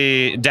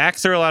essentially Dak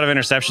threw a lot of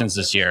interceptions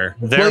this year.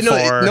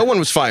 Therefore, no one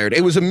was fired.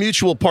 It was a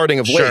mutual parting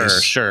of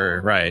ways.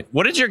 Sure, right.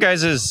 What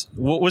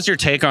was your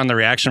take on the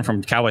reaction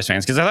from Cowboys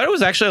fans? Because I thought it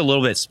was actually a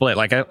little bit split.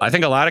 I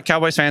think a lot of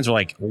Cowboys fans were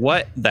like,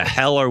 what the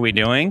hell are we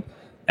doing?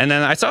 And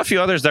then I saw a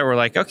few others that were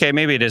like, okay,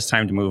 maybe it is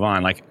time to move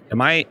on.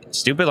 Am I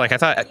stupid? I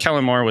thought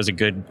Kellen Moore was a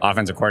good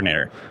offensive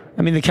coordinator.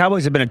 I mean, the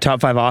Cowboys have been a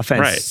top 5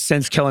 offense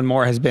since Kellen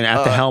Moore has been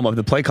at the helm of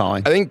the play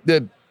calling. I think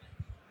the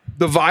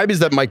vibe is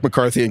that Mike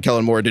McCarthy and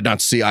Kellen Moore did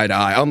not see eye to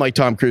eye, unlike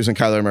Tom Cruise and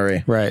Kyler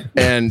Murray. Right.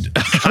 And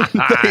but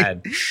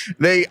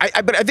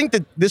I think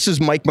that this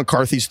is Mike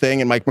McCarthy's thing,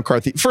 and Mike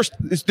McCarthy, first,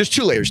 there's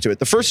 2 layers to it.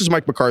 The first is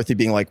Mike McCarthy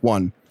being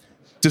one,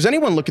 does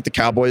anyone look at the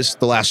Cowboys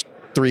the last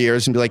 3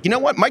 years and be like, you know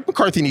what? Mike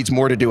McCarthy needs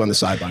more to do on the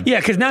sideline. Yeah,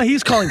 because now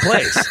he's calling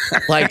plays.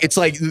 It's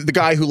the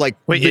guy who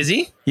Wait, is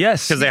he?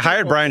 Yes. Because they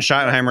hired Brian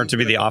Schottenheimer to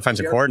be the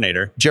offensive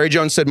coordinator. Jerry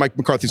Jones said Mike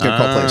McCarthy's going to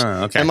call plays.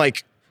 Okay.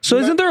 And so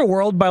isn't there a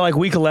world by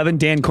week 11,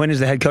 Dan Quinn is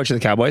the head coach of the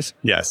Cowboys?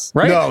 Yes.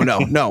 Right?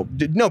 No,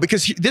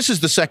 because this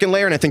is the second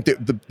layer, and I think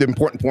the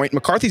important point,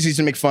 McCarthy's easy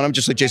to make fun of,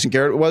 just like Jason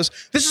Garrett was.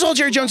 This is all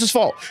Jerry Jones'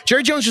 fault.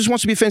 Jerry Jones just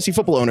wants to be a fantasy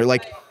football owner.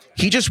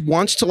 He just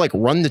wants to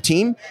run the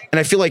team, and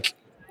I feel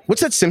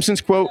what's that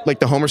Simpsons quote?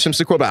 The Homer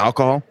Simpson quote about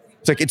alcohol?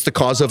 It's it's the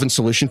cause of and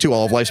solution to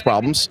all of life's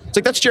problems.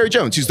 It's that's Jerry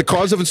Jones. He's the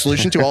cause of and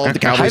solution to all of the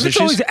Cowboys issues.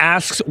 Always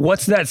asks,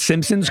 what's that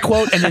Simpsons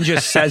quote? And then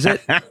just says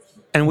it.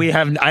 And I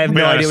have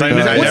no idea what he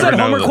means. What's that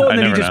Homer quote? And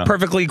then he just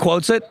perfectly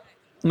quotes it.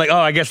 I'm like, oh,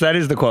 I guess that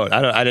is the quote.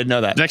 I didn't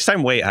know that. Next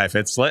time, wait,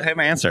 Heifetz. Let him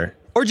answer.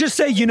 Or just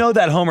say,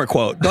 that Homer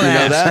quote. Don't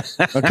ask.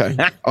 Know that? Okay.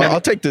 I'll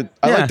take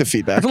I like the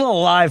feedback. That's a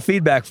little live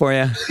feedback for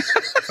you.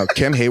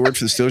 Cam Hayward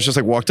for the Steelers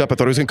just walked up. I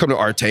thought he was going to come to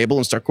our table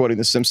and start quoting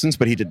The Simpsons,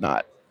 but he did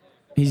not.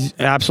 He's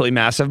absolutely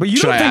massive. But you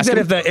don't think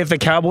that if the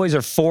Cowboys are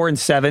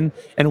 4-7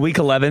 and week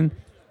 11,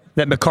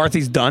 That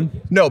McCarthy's done?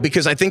 No,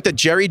 because I think that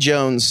Jerry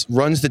Jones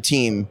runs the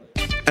team.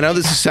 I know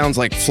this sounds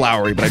like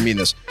flowery, but I mean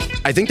this.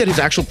 I think that his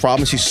actual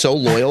problem is he's so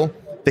loyal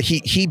that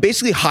he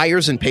basically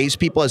hires and pays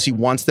people as he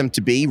wants them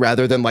to be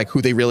rather than like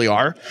who they really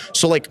are.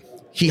 So like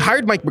he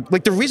hired Mike,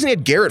 like the reason he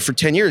had Garrett for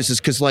 10 years is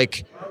because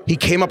like he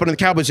came up under the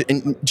Cowboys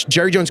and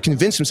Jerry Jones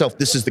convinced himself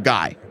this is the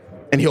guy.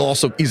 And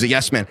he's a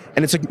yes man.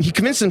 And it's like he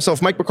convinced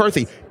himself Mike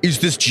McCarthy is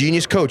this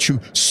genius coach who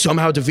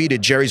somehow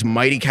defeated Jerry's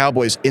mighty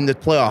Cowboys in the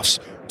playoffs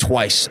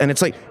twice. And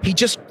it's like he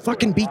just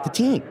fucking beat the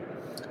team.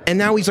 And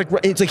now he's like,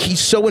 it's like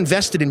he's so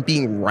invested in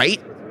being right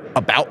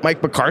about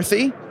Mike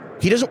McCarthy.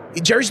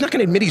 Jerry's not going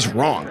to admit he's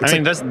wrong.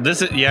 It's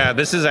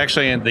this is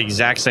actually the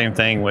exact same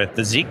thing with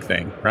the Zeke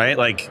thing, right?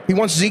 Like he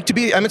wants Zeke to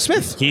be Emmitt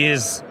Smith. He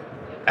is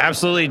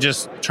absolutely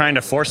just trying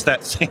to force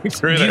that thing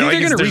through. Do you think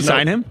they're going to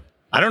re-sign him?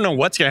 I don't know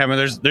what's going to happen.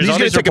 There's all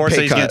these reports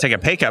that he's going to take a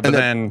pay cut, but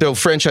then they'll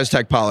franchise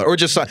tag Pollard or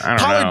just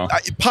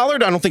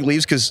Pollard. I don't think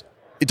leaves because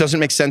it doesn't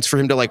make sense for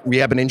him to like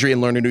rehab an injury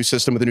and learn a new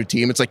system with a new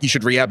team. It's like you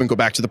should rehab and go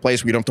back to the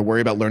place where you don't have to worry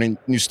about learning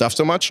new stuff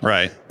so much.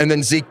 Right. And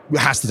then Zeke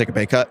has to take a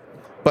pay cut,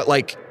 but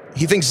like.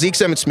 He thinks Zeke's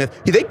Emmitt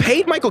Smith. They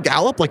paid Michael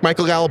Gallup. Like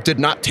Michael Gallup did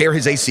not tear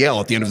his ACL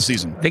at the end of the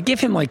season. They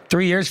give him like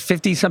 3 years,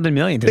 50-something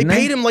million, didn't they?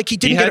 Paid him like he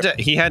didn't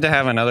he had to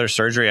have another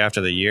surgery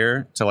after the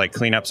year to like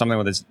clean up something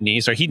with his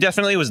knee. So he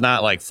definitely was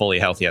not like fully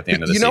healthy at the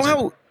end of the season. You know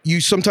how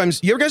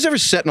you guys ever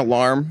set an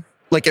alarm,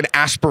 like an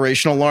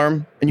aspirational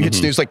alarm, and you hit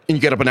snooze like and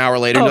you get up an hour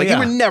later and you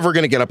were never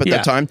going to get up at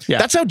that time? Yeah.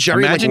 That's how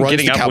Jerry Imagine runs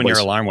getting the up Cowboys. when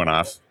your alarm went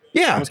off.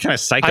 Yeah. It was kind of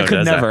psycho. I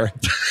could never.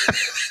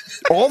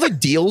 All the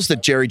deals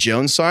that Jerry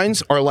Jones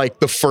signs are like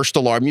the first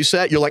alarm you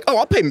set. You're like, oh,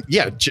 I'll pay.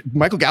 Yeah,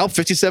 Michael Gallup,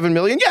 $57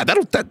 million. Yeah,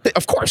 that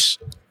of course.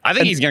 I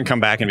think he's going to come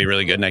back and be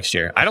really good next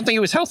year. I don't think he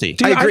was healthy.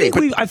 Dude, I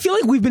agree. I feel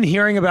like we've been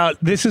hearing about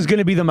this is going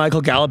to be the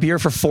Michael Gallup year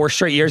for 4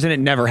 straight years, and it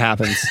never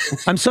happens.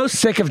 I'm so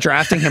sick of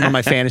drafting him on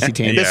my fantasy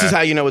team. This is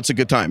how you know it's a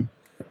good time.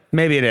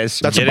 Maybe it is.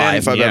 That's a buy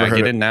if I've ever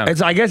heard it. Now.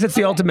 I guess it's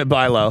the ultimate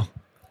buy low.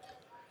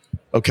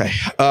 Okay.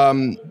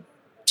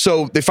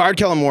 So they fired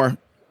Kellen Moore.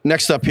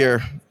 Next up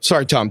here.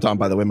 Sorry, Tom,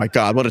 by the way. My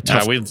God, what a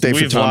tough day for Tom.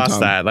 We've lost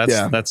that.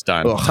 That's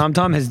done. Ugh.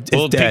 Tom is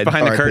we'll dead. peek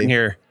behind the curtain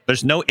here.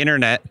 There's no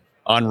internet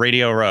on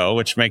Radio Row,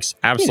 which makes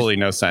absolutely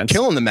no sense.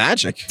 Killing the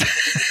magic.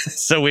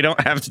 So we don't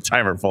have the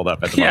timer pulled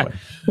up at the moment.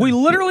 We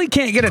literally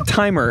can't get a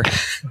timer.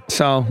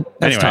 So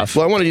that's tough.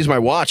 Well, I want to use my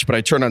watch, but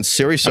I turn on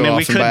Siri so often.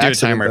 We could do by a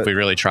accident, timer if we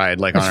really tried,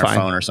 like on our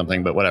phone or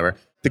something, but whatever.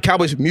 The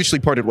Cowboys mutually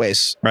parted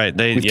ways. Right.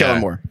 With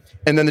Kellen Moore.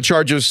 And then the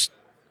Chargers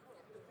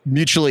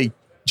mutually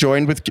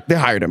joined with, they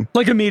hired him.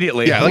 Like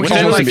immediately. Yeah, like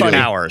within almost like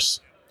hours.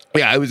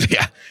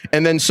 Yeah,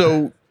 And then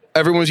so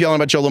everyone was yelling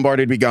about Joe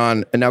Lombardi to be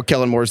gone, and now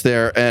Kellen Moore's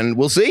there, and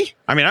we'll see.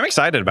 I mean, I'm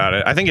excited about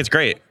it. I think it's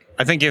great.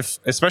 I think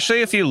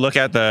especially if you look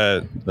at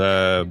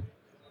the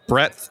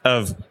breadth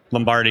of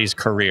Lombardi's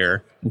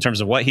career in terms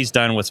of what he's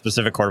done with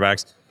specific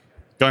quarterbacks,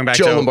 going back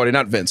to Joe Lombardi,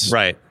 not Vince.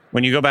 Right.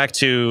 When you go back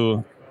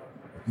to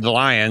the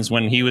Lions,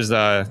 when he was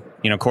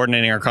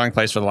coordinating or calling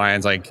plays for the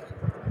Lions, like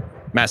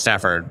Matt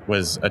Stafford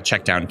was a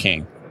check down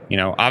king.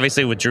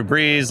 Obviously with Drew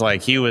Brees,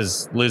 like he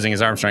was losing his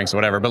arm strength or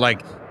whatever, but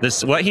like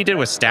what he did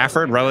with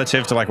Stafford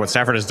relative to like what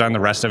Stafford has done the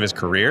rest of his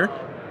career,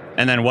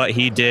 and then what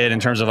he did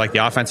in terms of like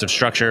the offensive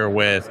structure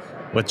with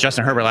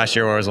Justin Herbert last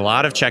year, where it was a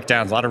lot of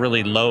checkdowns, a lot of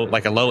really low,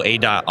 like a low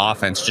ADOT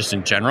offense just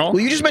in general.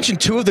 Well, you just mentioned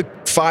 2 of the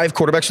 5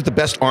 quarterbacks with the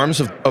best arms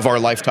of our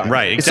lifetime.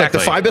 Right, It's exactly.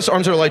 like the 5 best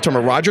arms of our lifetime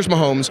are Rodgers,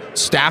 Mahomes,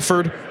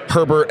 Stafford,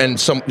 Herbert, and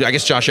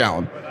Josh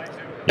Allen.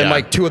 And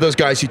like 2 of those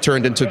guys he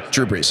turned into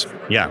Drew Brees.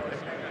 Yeah.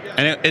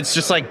 And it's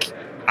just like,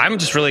 I'm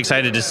just really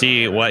excited to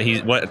see what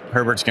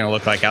Herbert's going to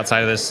look like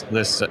outside of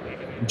this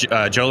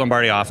Joe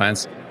Lombardi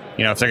offense.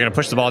 If they're going to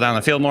push the ball down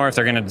the field more, if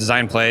they're going to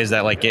design plays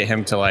that like get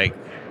him to like,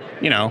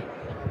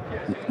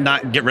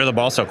 not get rid of the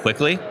ball so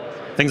quickly,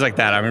 things like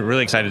that. I'm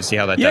really excited to see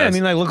how that does. Yeah, I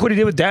mean, like look what he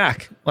did with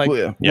Dak. Like,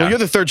 well, you're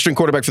the 3rd string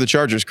quarterback for the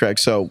Chargers, Craig.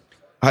 So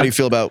how do you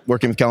feel about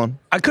working with Kellen?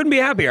 I couldn't be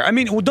happier. I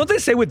mean, don't they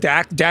say with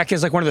Dak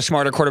is like one of the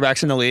smarter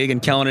quarterbacks in the league,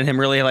 and Kellen and him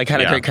really like had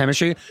a great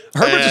chemistry.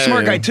 Herbert's a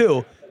smart guy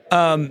too.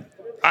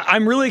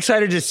 I'm really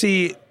excited to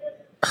see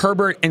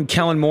Herbert and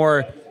Kellen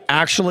Moore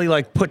actually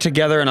like put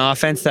together an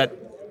offense that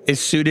is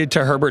suited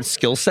to Herbert's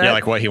skill set. Yeah,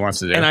 like what he wants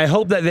to do. And I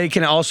hope that they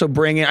can also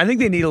bring in, I think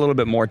they need a little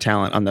bit more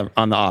talent on the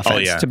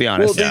offense, to be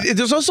honest. Well,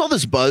 there's also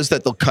this buzz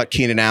that they'll cut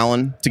Keenan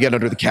Allen to get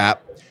under the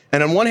cap.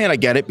 And on one hand, I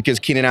get it because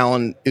Keenan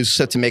Allen is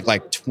set to make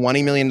like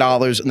 $20 million,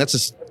 and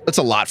that's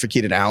a lot for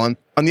Keenan Allen.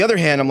 On the other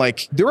hand, I'm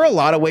like, there are a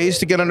lot of ways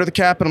to get under the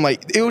cap, and I'm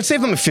like, it would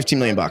save them $15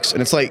 million.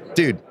 And it's like,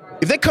 dude,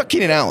 if they cut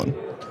Keenan Allen,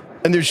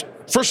 and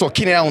first of all,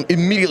 Keenan Allen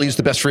immediately is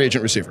the best free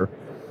agent receiver.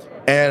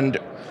 And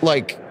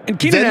And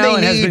Keenan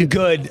Allen has been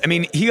good. I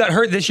mean, he got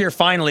hurt this year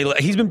finally.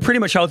 He's been pretty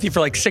much healthy for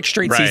like 6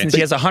 straight seasons.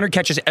 He has 100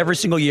 catches every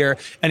single year,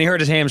 and he hurt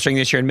his hamstring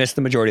this year and missed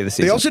the majority of the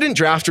season. They also didn't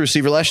draft a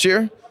receiver last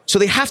year, so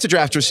they have to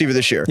draft a receiver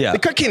this year. Yeah. They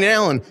cut Keenan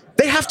Allen.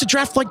 They have to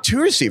draft like 2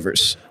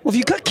 receivers. Well, if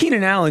you cut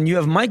Keenan Allen, you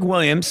have Mike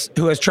Williams,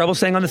 who has trouble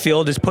staying on the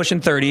field, is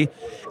pushing 30.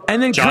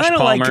 And then kind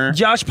of like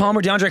Josh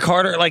Palmer, DeAndre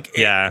Carter,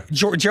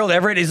 Gerald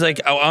Everett is like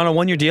on a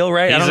 1-year deal,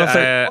 right?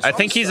 I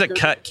think he's a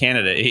cut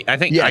candidate.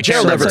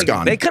 Gerald Everett's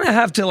gone. They kind of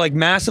have to like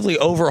massively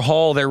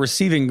overhaul their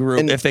receiving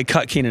group if they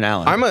cut Keenan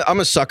Allen. I'm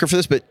a sucker for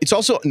this, but it's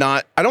also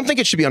not. I don't think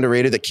it should be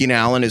underrated that Keenan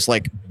Allen has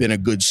like been a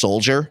good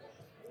soldier.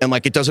 And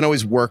like it doesn't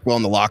always work well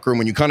in the locker room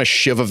when you kind of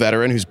shiv a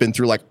veteran who's been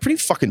through like pretty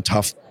fucking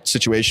tough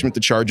situation with the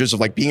Chargers of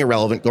like being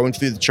irrelevant, going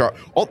through the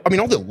all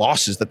the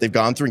losses that they've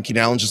gone through, and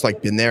Keenan Allen's just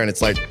like been there, and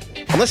it's like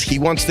unless he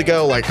wants to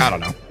go, like I don't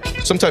know.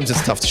 Sometimes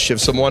it's tough to shiv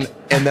someone,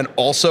 and then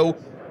also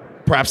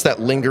perhaps that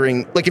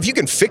lingering, like if you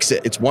can fix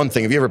it, it's one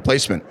thing. If you have a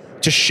replacement,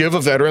 to shiv a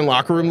veteran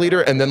locker room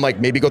leader and then like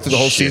maybe go through the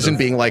whole season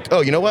being like,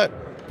 oh, you know what?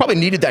 Probably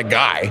needed that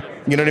guy.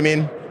 You know what I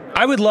mean?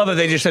 I would love if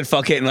they just said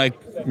fuck it and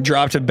like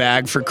dropped a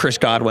bag for Chris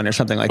Godwin or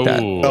something like that.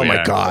 Oh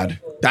my God.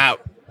 Well,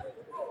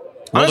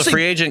 honestly, the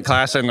free agent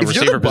class and the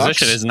receiver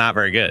position is not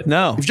very good.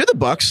 No. If you're the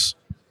Bucks,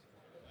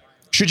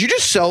 should you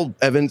just sell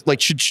Evans?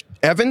 Like, should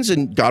Evans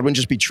and Godwin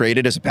just be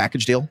traded as a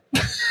package deal?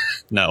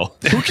 No.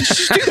 Who can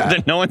just do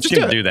that? No one's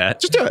going to do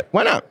that. Just do it.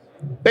 Why not?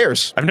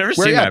 Bears. I've never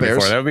seen that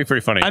before. That would be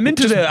pretty funny. I'm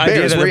into the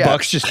idea that the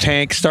Bucks just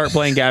tank, start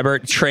playing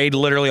Gabbert, trade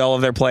literally all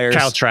of their players.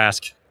 Kyle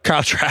Trask.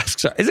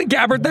 Isn't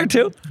Gabbert there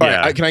too? All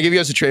right, can I give you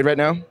guys a trade right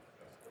now?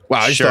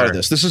 Wow, I just thought of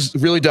this. This is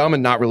really dumb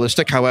and not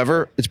realistic.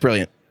 However, it's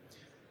brilliant.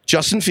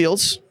 Justin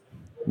Fields.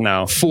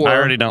 No, I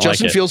already don't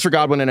Justin like it. Fields for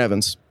Godwin and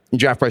Evans. You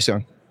draft Bryce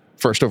Young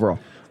first overall.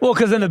 Well,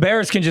 because then the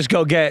Bears can just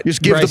go get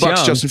just give Bryce the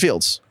Bucks Young, Justin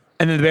Fields.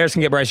 and then the Bears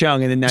can get Bryce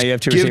Young, and then now you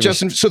have 2 give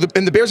receivers. Justin.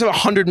 And the Bears have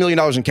 $100 million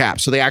in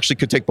cap, so they actually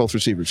could take both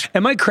receivers.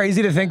 Am I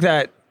crazy to think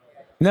that?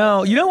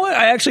 No, you know what?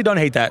 I actually don't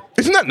hate that.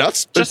 Isn't that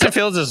nuts? Justin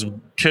Fields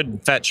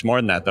could fetch more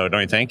than that, though,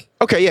 don't you think?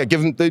 Okay, yeah.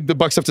 Give him the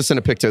Bucks have to send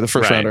a pick to the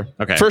first rounder.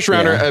 Okay, first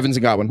rounder, Evans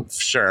and Godwin.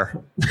 Sure.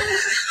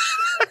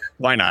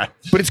 Why not?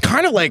 But it's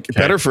kind of like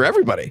better for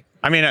everybody.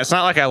 I mean, it's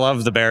not like I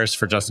love the Bears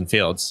for Justin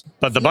Fields,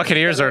 but the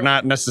Buccaneers are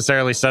not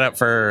necessarily set up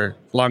for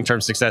long-term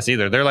success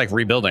either. They're like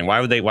rebuilding.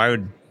 Why would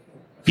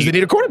because they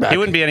need a quarterback. He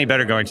wouldn't be any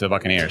better going to the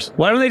Buccaneers.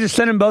 Why don't they just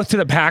send them both to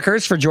the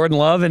Packers for Jordan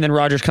Love, and then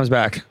Rodgers comes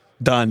back?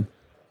 Done.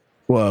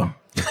 Whoa.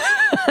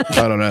 I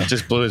don't know.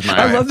 Just blew his mind.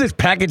 I love this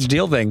package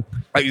deal thing.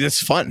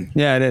 It's fun.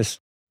 Yeah, it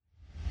is.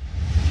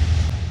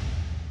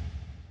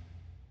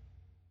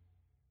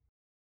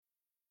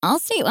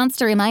 Allstate wants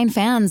to remind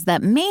fans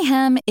that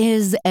mayhem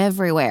is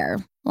everywhere.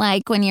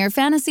 Like when your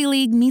fantasy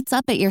league meets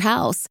up at your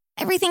house.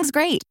 Everything's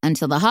great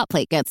until the hot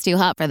plate gets too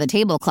hot for the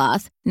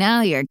tablecloth.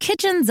 Now your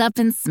kitchen's up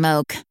in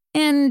smoke.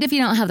 And if you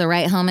don't have the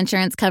right home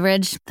insurance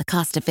coverage, the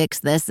cost to fix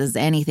this is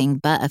anything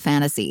but a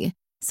fantasy.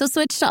 So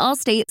switch to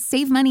Allstate,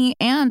 save money,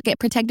 and get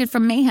protected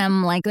from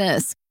mayhem like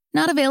this.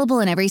 Not available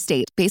in every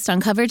state based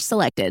on coverage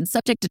selected,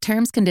 subject to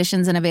terms,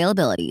 conditions, and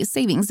availability.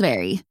 Savings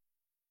vary.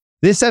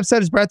 This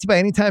episode is brought to you by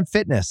Anytime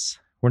Fitness.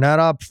 We're not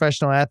all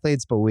professional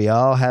athletes, but we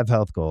all have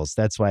health goals.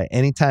 That's why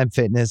Anytime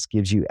Fitness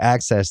gives you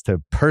access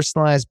to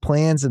personalized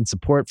plans and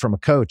support from a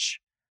coach.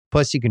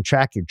 Plus, you can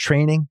track your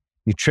training,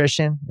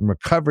 nutrition, and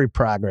recovery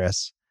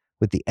progress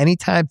with the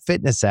Anytime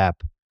Fitness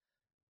app,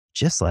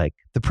 just like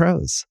the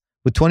pros.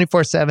 With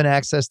 24/7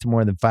 access to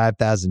more than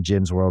 5,000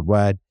 gyms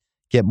worldwide,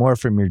 get more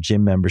from your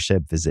gym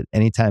membership. Visit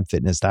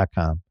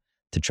anytimefitness.com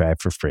to try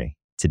it for free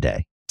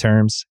today.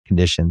 Terms,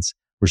 conditions,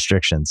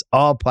 restrictions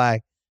all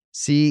apply.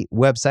 See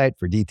website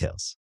for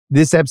details.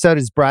 This episode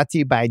is brought to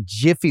you by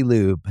Jiffy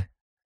Lube.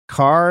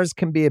 Cars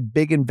can be a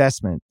big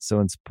investment,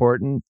 so it's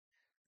important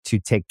to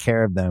take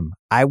care of them.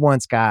 I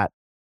once got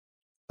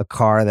a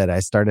car that I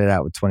started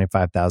out with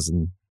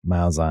 25,000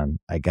 miles on.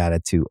 I got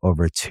it to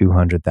over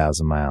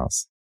 200,000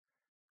 miles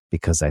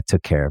because I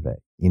took care of it.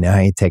 You know how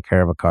you take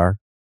care of a car?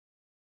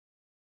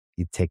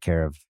 You take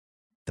care of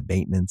the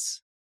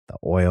maintenance, the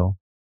oil,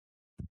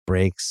 the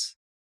brakes,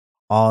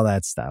 all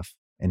that stuff.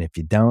 And if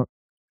you don't,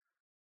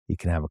 you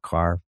can have a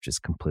car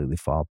just completely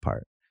fall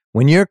apart.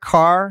 When your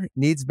car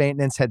needs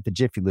maintenance, head to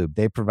Jiffy Lube.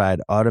 They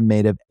provide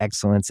automotive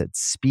excellence at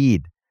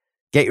speed.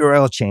 Get your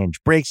oil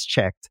change, brakes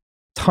checked,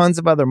 tons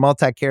of other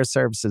multi-care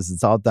services.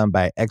 It's all done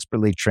by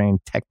expertly trained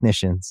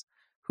technicians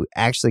who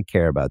actually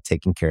care about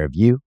taking care of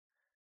you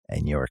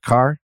and your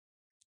car.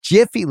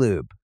 Jiffy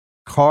Lube,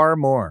 car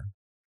more.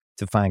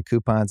 To find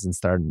coupons and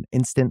start an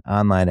instant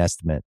online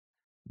estimate,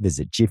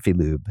 visit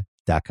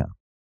jiffylube.com.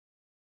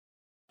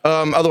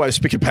 Otherwise,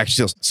 speaking of package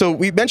deals. So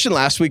we mentioned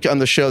last week on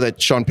the show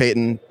that Sean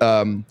Payton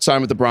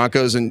signed with the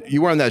Broncos, and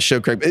you were on that show,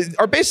 Craig.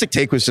 Our basic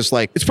take was just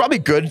like, it's probably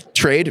a good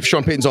trade if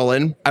Sean Payton's all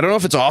in. I don't know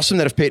if it's awesome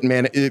that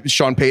if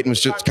Sean Payton was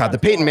just, God, the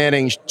Peyton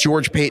Manning,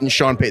 George Payton,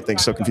 Sean Payton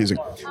thing's so confusing.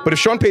 But if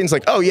Sean Payton's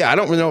like, oh yeah, I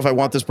don't really know if I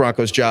want this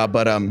Broncos job,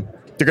 but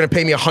they're going to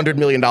pay me $100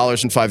 million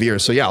in 5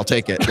 years. So yeah, I'll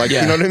take it. Like,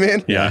 you know what I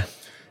mean? Yeah.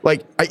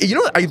 Like,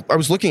 I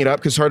was looking it up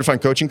because it's hard to find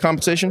coaching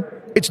compensation.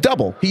 It's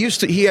double. He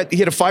had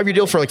a 5-year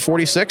deal for like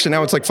 46, and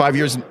now it's like 5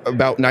 years,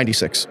 about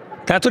 96.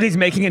 That's what he's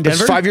making in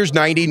Denver? It's 5 years,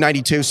 90,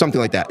 92, something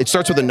like that. It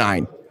starts with a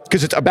 9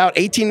 because it's about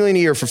 $18 million a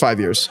year for 5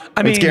 years.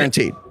 I mean, it's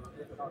guaranteed.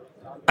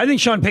 I think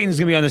Sean Payton's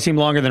going to be on the team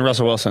longer than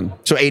Russell Wilson.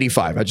 So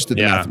 85. I just did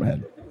the math in my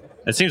head.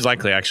 It seems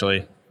likely,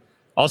 actually.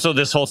 Also,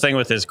 this whole thing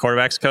with his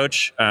quarterbacks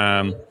coach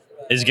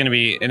is going to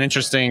be an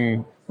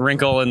interesting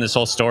wrinkle in this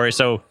whole story.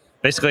 So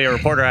basically, a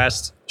reporter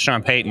asked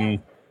Sean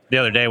Payton the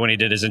other day when he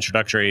did his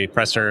introductory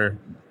presser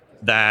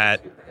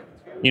that,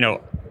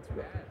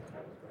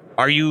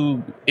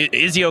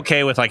 is he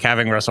okay with like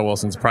having Russell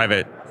Wilson's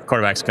private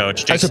quarterbacks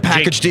coach? That's a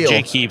package deal.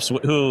 Jake Heaps,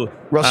 who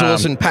Russell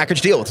Wilson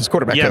package deal with his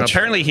quarterback coach. Yeah,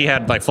 apparently he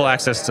had like full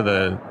access to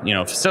the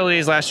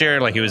facilities last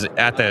year. Like he was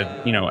at the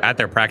at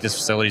their practice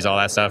facilities, all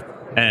that stuff.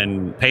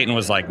 And Payton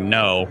was like,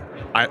 "No,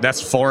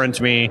 that's foreign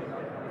to me.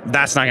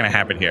 That's not going to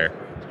happen here."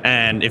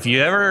 And if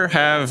you ever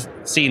have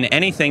seen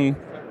anything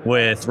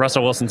with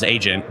Russell Wilson's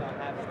agent,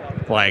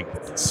 like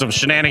some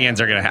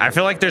shenanigans are going to. I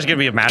feel like there's going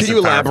to be a massive. Can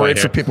you elaborate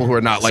for people who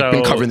are not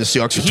been covering the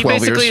Seahawks for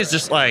 12 years? He basically is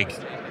just like,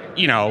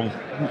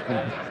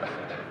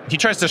 he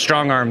tries to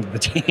strong arm the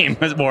team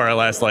more or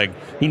less, like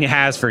he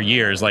has for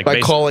years, like by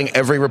calling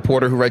every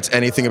reporter who writes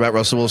anything about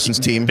Russell Wilson's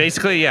team.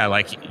 Basically, yeah,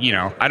 like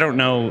I don't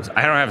know,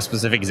 I don't have a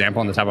specific example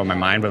on the top of my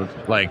mind,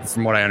 but like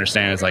from what I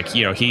understand is like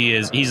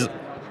he's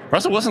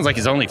Russell Wilson's like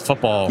his only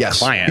football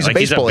client. He's like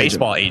he's a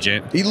baseball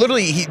agent.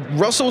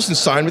 Russell Wilson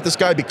signed with this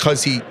guy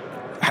because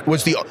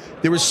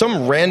there was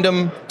some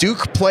random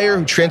Duke player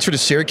who transferred to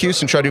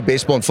Syracuse and tried to do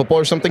baseball and football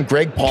or something.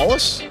 Greg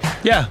Paulus.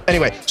 Yeah.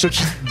 Anyway, so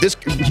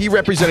he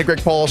represented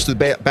Greg Paulus to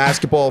the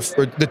basketball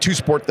or the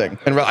 2-sport thing,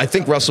 and I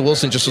think Russell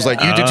Wilson just was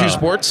like, "You do 2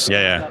 sports."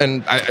 Yeah.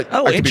 And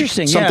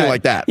interesting. Something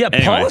like that. Yeah.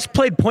 Anyway. Paulus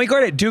played point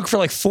guard at Duke for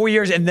like 4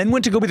 years and then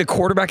went to go be the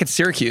quarterback at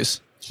Syracuse.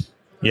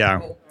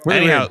 Yeah.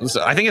 Anyhow,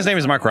 so I think his name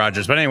is Mark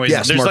Rodgers. But anyways,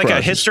 there's Mark like Rodgers.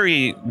 a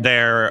history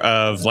there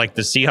of like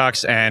the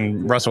Seahawks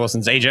and Russell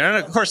Wilson's agent.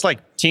 And of course, like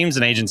teams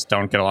and agents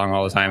don't get along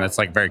all the time. That's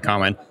like very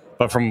common.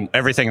 But from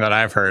everything that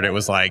I've heard, it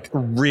was like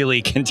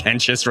really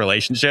contentious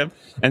relationship.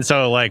 And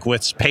so like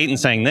with Payton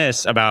saying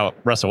this about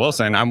Russell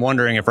Wilson, I'm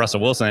wondering if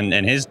Russell Wilson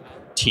and his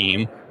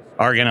team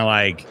are going to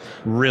like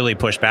really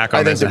push back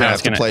on this and how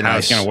it's going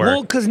to work.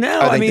 Well, because now,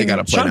 I mean,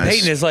 Sean nice.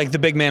 Payton is like the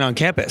big man on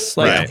campus.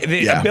 Like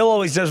Bill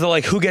always does the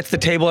like, who gets the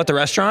table at the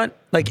restaurant?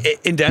 Like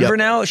in Denver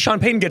now, Sean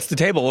Payton gets the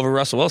table over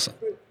Russell Wilson,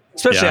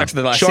 especially after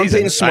the last Sean season.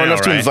 Payton's smart enough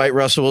to invite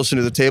Russell Wilson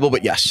to the table,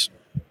 but yes.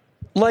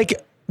 Like,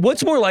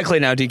 what's more likely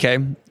now,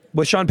 DK,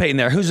 with Sean Payton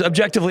there, who's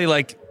objectively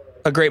like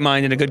a great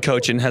mind and a good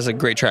coach and has a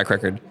great track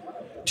record?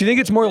 Do you think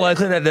it's more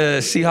likely that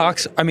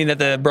that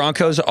the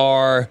Broncos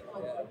are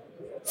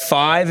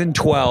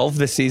 5-12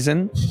 this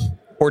season,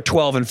 or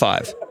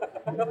 12-5?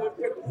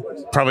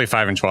 Probably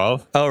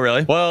 5-12. Oh,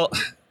 really? Well,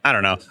 I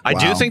don't know. I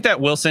do think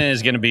that Wilson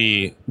is going to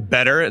be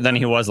better than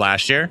he was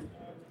last year,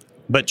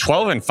 but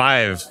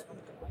 12-5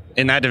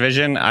 in that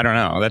division, I don't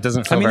know. That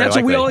doesn't feel very that's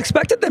likely. what we all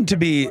expected them to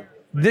be.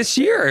 This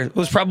year it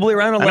was probably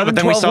around 11, but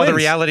then we 12 saw wins. the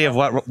reality of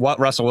what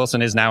Russell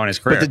Wilson is now in his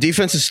career. But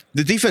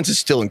the defense is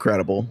still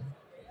incredible.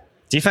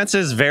 Defense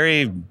is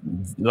very,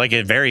 like,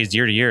 it varies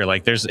year to year.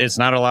 Like, it's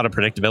not a lot of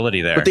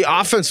predictability there. But the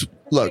offense,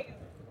 look,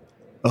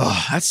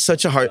 that's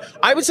such a hard.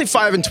 I would say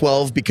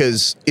 5-12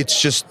 because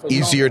it's just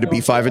easier to be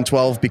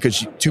 5-12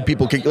 because 2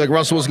 people can, like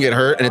Russell Wilson, get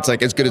hurt and it's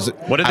like as good as.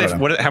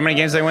 How many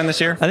games did they win this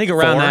year? I think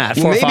around 4? that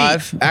 4 or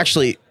 5.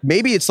 Actually,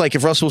 maybe it's like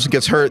if Russell Wilson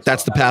gets hurt,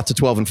 that's the path to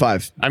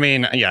 12-5. I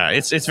mean, yeah,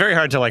 it's very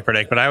hard to like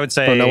predict, but I would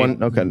say. Oh, no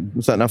one. Okay,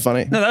 was that not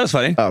funny? No, that was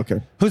funny. Oh,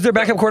 okay. Who's their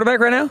backup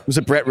quarterback right now? Was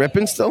it Brett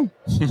Rippon still?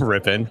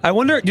 Rippon. I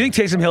wonder. Do you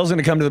think Taysom Hill's going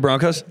to come to the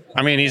Broncos?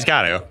 I mean, he's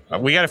got to.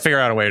 We got to figure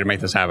out a way to make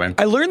this happen.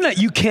 I learned that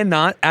you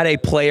cannot add a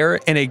player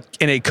in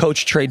a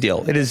coach trade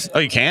deal. It is. Oh,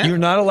 you can't? You're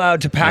not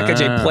allowed to package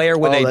a player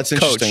with a that's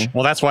coach. interesting.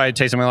 Well, that's why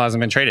Taysom Hill hasn't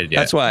been traded yet.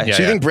 That's why. Yeah,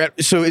 So you think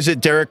Brett? So is it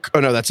Derek?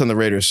 Oh no, that's on the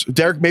Raiders.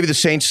 Derek, maybe the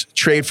Saints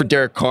trade for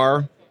Derek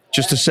Carr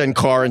just to send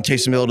Carr and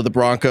Taysom Hill to the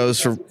Broncos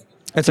for.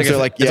 It's like a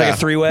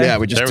 3-way. Yeah,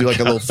 we just do like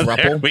a little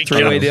throuple.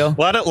 3-way deal.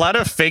 A lot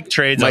of fake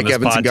trades Mike on this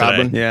Evans pod and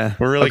Godwin. today. Yeah.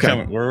 We're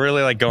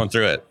really like going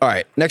through it. All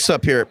right, next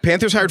up here,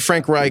 Panthers hired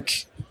Frank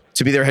Reich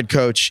to be their head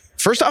coach.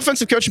 First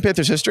offensive coach in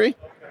Panthers history.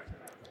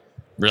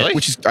 Really?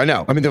 Which is, I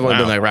know. I mean, they've only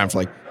been around for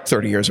like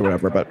 30 years or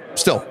whatever, but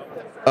still.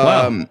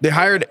 They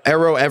hired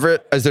Arrow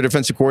Everett as their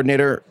defensive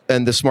coordinator,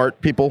 and the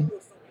smart people,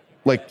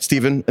 like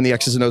Steven and the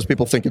X's and O's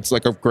people, think it's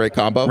like a great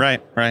combo.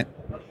 Right.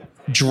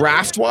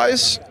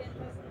 Draft-wise,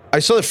 I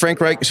saw that Frank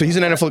Reich, so he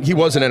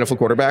was an NFL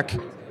quarterback,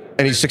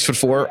 and he's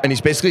 6'4", and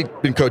he's basically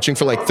been coaching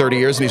for like 30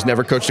 years, and he's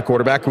never coached a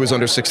quarterback who was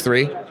under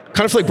 6'3".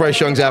 Kind of like Bryce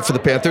Young's out for the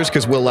Panthers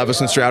because Will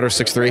Levis and Stroud are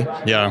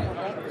 6'3".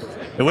 Yeah.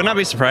 It would not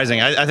be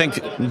surprising. I think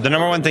the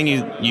number one thing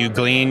you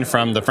glean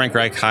from the Frank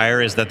Reich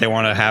hire is that they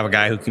want to have a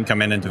guy who can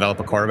come in and develop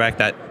a quarterback.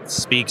 That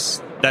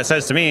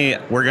says to me,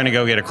 we're going to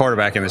go get a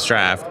quarterback in this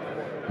draft.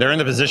 They're in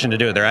the position to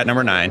do it. They're at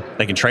number 9.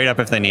 They can trade up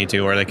if they need to,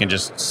 or they can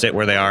just sit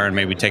where they are and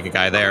maybe take a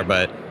guy there.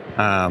 But,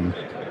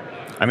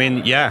 I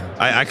mean, yeah,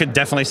 I could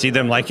definitely see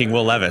them liking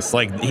Will Levis.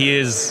 Like, he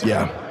is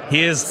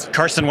he is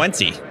Carson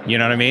Wentzy. You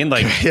know what I mean?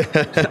 Like,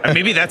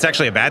 maybe that's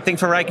actually a bad thing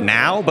for Reich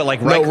now, but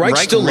like Reich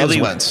still really,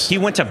 loves Wentz. He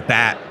went to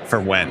bat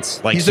for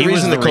Wentz. Like, he's the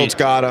reason the Colts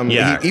got him.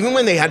 Yeah. Even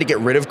when they had to get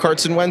rid of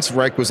Carson Wentz,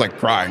 Reich was like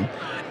crying.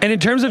 And in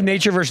terms of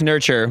nature versus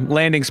nurture,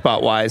 landing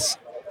spot wise,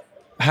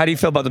 how do you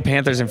feel about the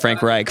Panthers and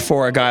Frank Reich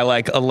for a guy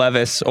like a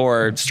Levis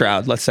or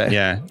Stroud, let's say?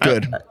 Yeah.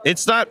 Good.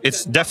 It's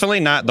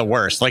definitely not the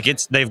worst. Like,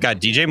 they've got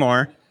DJ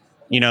Moore.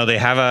 You know, they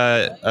have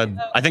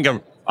I think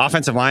a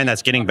offensive line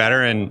that's getting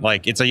better, and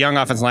like, it's a young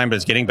offensive line, but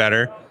it's getting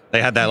better.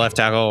 They had that left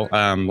tackle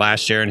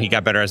last year, and he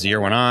got better as the year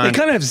went on. They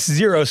kind of have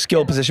zero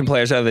skill position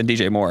players other than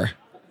DJ Moore.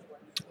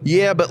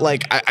 Yeah, but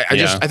like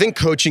I think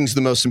coaching's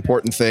the most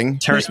important thing.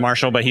 Terrace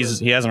Marshall, but he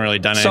hasn't really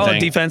done anything. Solid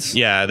defense.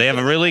 Yeah, they have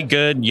a really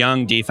good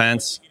young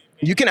defense.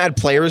 You can add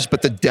players,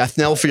 but the death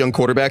knell for young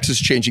quarterbacks is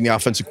changing the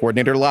offensive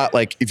coordinator a lot.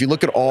 Like, if you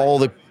look at all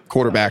the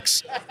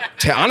quarterbacks,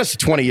 honestly,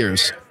 20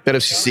 years that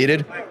have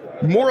succeeded,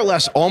 more or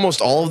less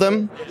almost all of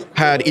them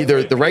had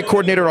either the right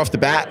coordinator off the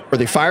bat, or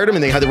they fired him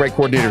and they had the right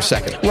coordinator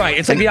second. Right.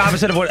 It's like the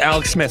opposite of what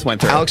Alex Smith went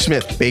through. Alex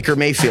Smith, Baker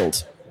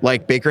Mayfield.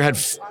 Like, Baker had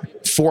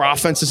 4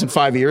 offenses in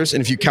 5 years,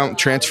 and if you count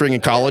transferring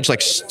in college,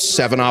 like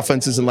 7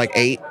 offenses in like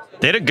 8.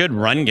 They had a good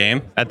run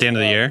game at the end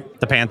of the year,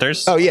 the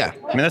Panthers. Oh, yeah.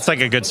 I mean, that's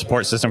like a good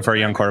support system for a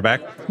young quarterback.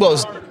 Well,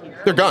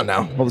 they're gone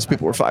now. All those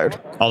people were fired.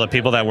 All the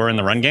people that were in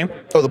the run game?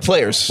 Oh, the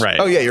players. Right.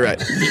 Oh, yeah, you're right.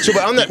 So,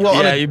 but on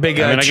that, you big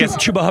I guess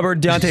Chuba Hubbard,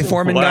 Deontay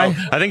Foreman guy.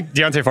 I think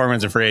Deontay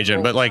Foreman's a free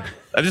agent, but like,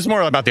 it's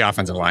more about the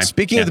offensive line.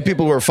 Speaking of the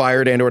people who are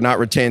fired and or not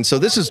retained, so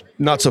this is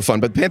not so fun,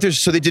 but Panthers,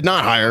 so they did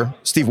not hire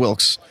Steve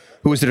Wilkes,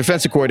 who was the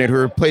defensive coordinator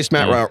who replaced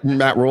Matt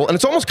Rule. And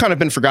it's almost kind of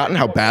been forgotten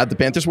how bad the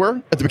Panthers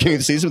were at the beginning of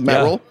the season with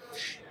Matt Rule.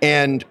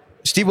 And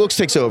Steve Wilkes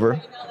takes over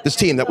this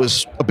team that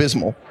was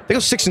abysmal. They go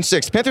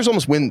 6-6. The Panthers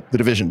almost win the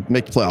division,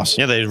 make the playoffs.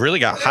 Yeah, they really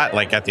got hot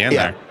like at the end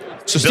there.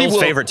 So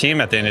Bill's favorite team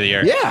at the end of the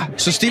year. Yeah.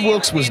 So Steve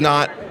Wilkes was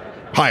not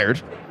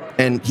hired,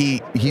 and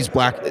he's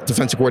black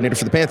defensive coordinator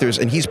for the Panthers,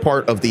 and he's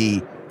part of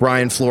the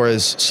Brian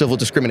Flores civil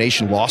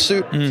discrimination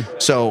lawsuit.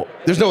 So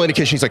there's no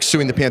indication he's like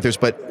suing the Panthers,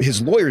 but his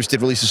lawyers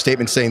did release a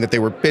statement saying that they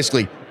were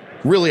basically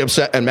really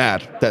upset and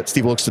mad that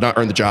Steve Wilkes did not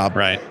earn the job.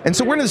 Right. And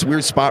so we're in this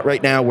weird spot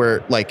right now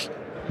where, like,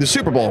 the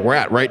Super Bowl we're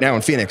at right now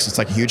in Phoenix, it's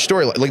like a huge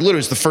story. Like, literally,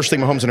 it's the first thing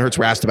Mahomes and Hurts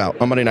were asked about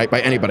on Monday night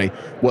by anybody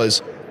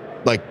was,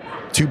 like,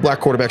 2 black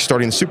quarterbacks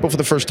starting the Super Bowl for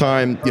the first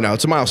time. You know,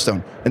 it's a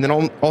milestone. And then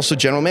also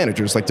general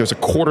managers. Like, there's a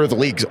quarter of the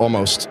leagues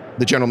almost.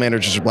 The general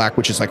managers are black,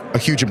 which is like a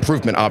huge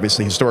improvement,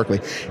 obviously, historically.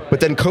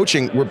 But then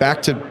coaching, we're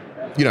back to,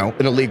 you know,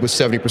 in a league with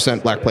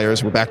 70% black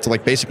players. We're back to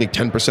like basically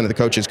 10% of the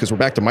coaches because we're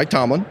back to Mike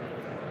Tomlin,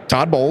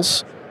 Todd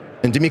Bowles,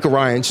 and D'Amico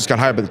Ryans just got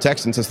hired by the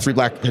Texans as 3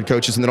 black head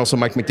coaches. And then also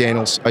Mike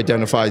McDaniels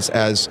identifies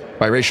as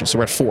biracial. So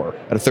we're at 4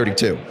 out of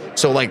 32.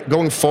 So like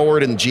going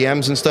forward in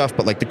GMs and stuff,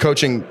 but like the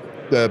coaching,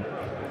 the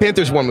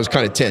Panthers one was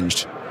kind of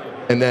tinged.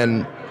 And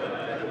then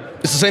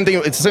it's the same thing.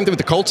 It's the same thing with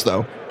the Colts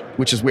though,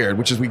 which is weird,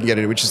 which is we can get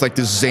into, which is like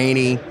this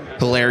zany,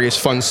 hilarious,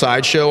 fun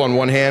sideshow on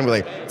one hand with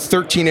like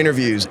 13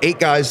 interviews, 8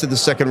 guys to the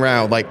second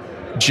round. Like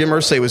Jim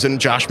Irsay was in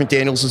Josh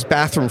McDaniels'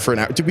 bathroom for an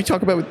hour. Did we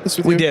talk about this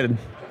with you? We did.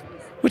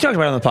 We talked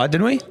about it on the pod,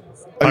 didn't we?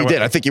 Oh, you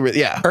did. I think you were.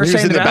 Yeah. Irsay He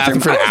was in the bathroom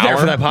for an I was there hour.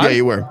 for that pod. Yeah,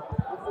 you were.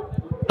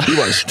 He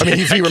was. I mean,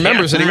 if he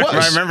remembers it, he was.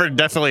 I remember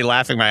definitely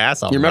laughing my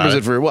ass off. He remembers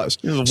it for it was.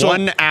 It was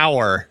 1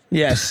 hour.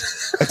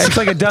 Yes. It's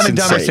like a Dumb and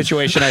Dumber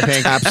situation, I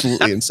think.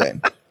 Absolutely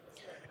insane.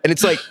 And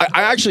it's like,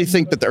 I actually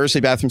think that the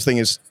Irsay bathrooms thing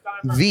is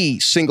the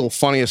single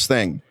funniest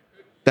thing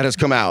that has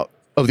come out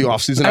of the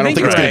offseason. I don't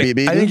think it's going to be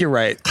beaten. I think you're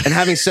right. And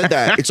having said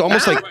that, it's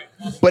almost like,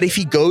 but if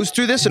he goes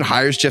through this and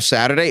hires Jeff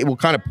Saturday, it will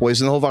kind of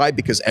poison the whole vibe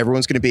because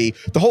everyone's going to be,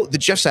 the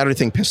Jeff Saturday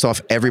thing pissed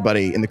off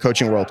everybody in the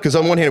coaching world. Because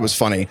on one hand, it was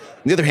funny.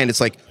 On the other hand,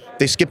 it's like,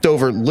 they skipped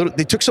over,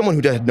 they took someone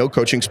who had no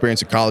coaching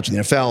experience at college in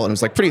the NFL, and it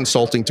was like pretty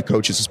insulting to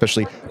coaches,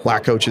 especially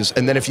black coaches.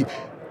 And then if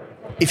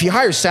you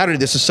hire Saturday,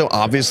 this is so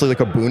obviously like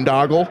a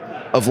boondoggle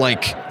of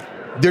like,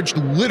 they're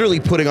literally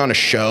putting on a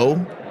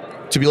show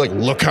to be like,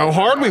 look how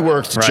hard we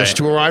worked just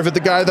to arrive at the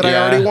guy that I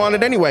already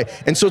wanted anyway.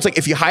 And so it's like,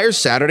 if you hire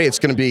Saturday, it's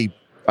going to be,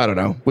 I don't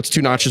know, what's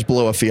 2 notches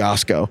below a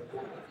fiasco.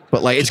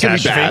 But like, it's going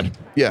to be bad.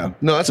 Yeah.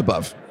 No, that's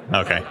above.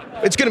 Okay.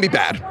 It's going to be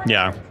bad.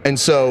 Yeah. And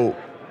so,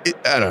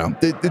 I don't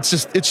know. It's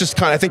just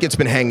kind of, I think it's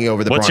been hanging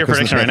over the What's Broncos.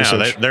 What's your prediction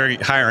right now?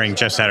 They're hiring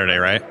Jeff Saturday,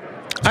 right?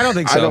 I don't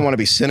think so. I don't want to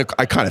be cynical.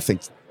 I kind of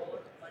think,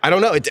 I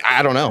don't know.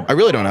 I don't know. I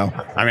really don't know.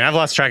 I mean, I've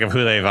lost track of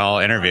who they've all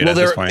interviewed at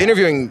this point. They're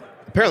interviewing,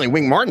 apparently,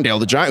 Wing Martindale,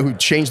 the Giant, who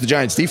changed the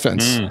Giants'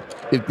 defense.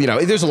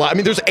 There's a lot. I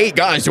mean, there's 8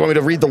 guys. Do you want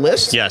me to read the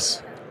list?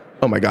 Yes.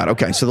 Oh, my God.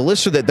 Okay. So the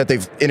list that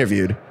they've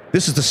interviewed,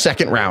 this is the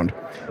second round.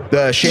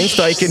 The Shane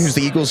Steichen, who's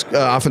the Eagles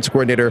offensive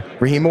coordinator.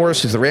 Raheem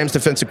Morris, who's the Rams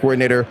defensive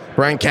coordinator.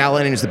 Brian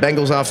Callahan, who's the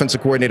Bengals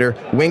offensive coordinator.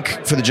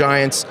 Wink for the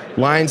Giants.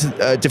 Lions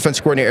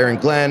defensive coordinator Aaron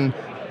Glenn.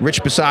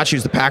 Rich Bisaccia,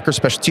 who's the Packers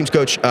special teams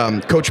coach.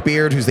 Coach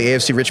Beard, who's the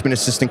AFC Richmond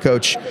assistant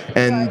coach.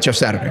 And Jeff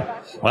Saturday.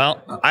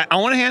 Well,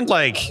 on one hand,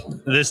 like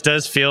this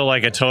does feel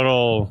like a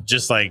total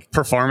just like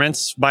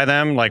performance by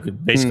them, like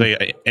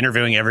basically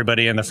interviewing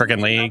everybody in the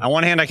freaking league. On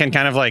one hand, I can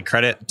kind of like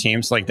credit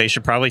teams, like they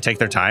should probably take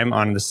their time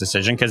on this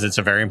decision because it's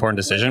a very important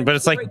decision, but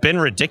it's like been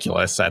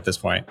ridiculous at this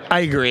point. I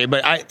agree,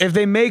 but if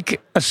they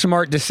make a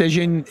smart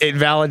decision, it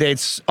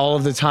validates all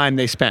of the time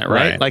they spent,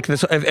 right? Like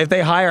this, if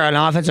they hire an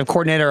offensive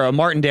coordinator or a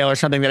Martindale or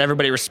something that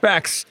everybody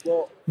respects,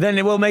 then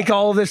it will make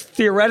all of this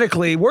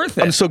theoretically worth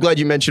it. I'm so glad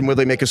you mentioned will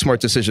they make a smart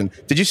decision.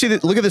 Did you see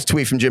that? Look at this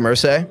tweet from Jim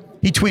Irsay.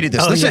 He tweeted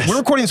this. Listen, we're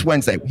recording this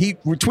Wednesday. He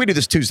retweeted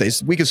this Tuesday. It's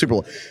the week of Super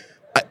Bowl.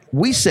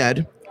 We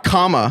said,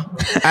 comma,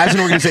 as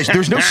an organization.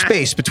 There's no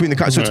space between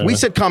the so it's we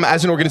said, comma,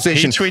 as an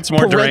organization. He tweets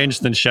more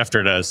deranged than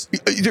Schefter does.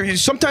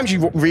 Sometimes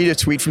you read a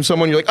tweet from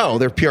someone, you're like, oh,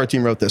 their PR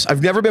team wrote this.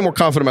 I've never been more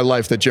confident in my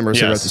life that Jim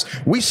Irsay wrote this.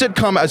 We said,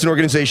 comma, as an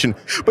organization.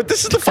 But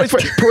this is the funny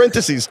part.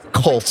 Parentheses,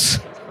 Colts.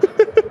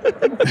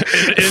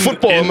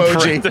 Football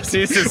emoji.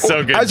 Parentheses is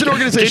so good. As an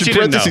organization,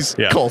 parentheses,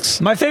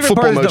 Colts. My favorite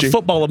football part is the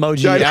football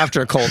emoji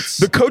after Colts.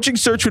 The coaching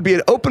search would be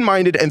an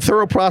open-minded and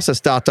thorough process, ...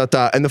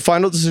 And the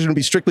final decision would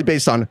be strictly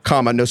based on,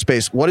 comma, no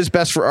space. What is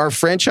best for our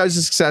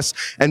franchise's success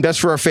and best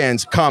for our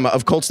fans, comma,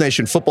 of Colts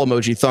Nation, football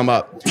emoji, thumb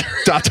up, ...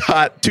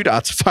 2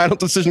 dots. Final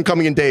decision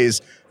coming in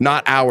days,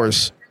 not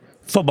hours.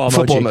 Football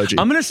emoji.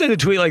 I'm going to send a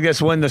tweet like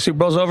this when the Super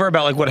Bowl's over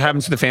about like what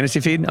happens to the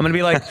fantasy feed. I'm going to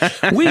be like,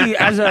 we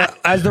as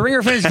the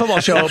Ringer Fantasy Football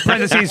Show,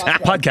 parentheses,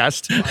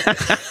 podcast.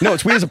 No,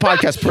 it's we as a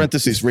podcast,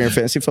 parentheses, Ringer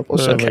Fantasy Football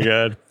Show. Oh my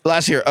God.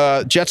 Last year,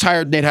 Jets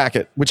hired Nate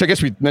Hackett, which I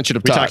guess we mentioned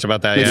up top. We talked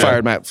about that, They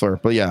fired Matt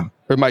LaFleur,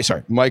 but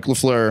Mike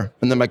LaFleur,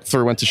 and then Mike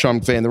LaFleur went to Sean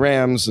McVay and the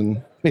Rams,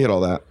 and we hit all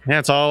that. Yeah,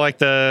 it's all like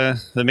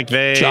the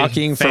McVay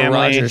jockeying for family.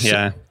 Rodgers.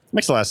 Yeah,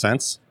 makes a lot of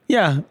sense.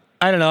 Yeah.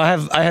 I don't know.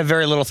 I have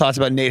very little thoughts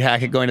about Nate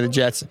Hackett going to the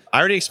Jets. I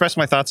already expressed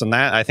my thoughts on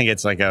that. I think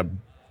it's like a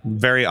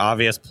very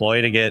obvious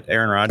ploy to get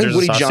Aaron Rodgers.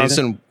 Woody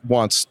Johnson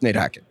wants Nate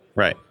Hackett.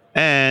 Right.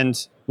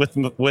 And with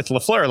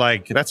LaFleur,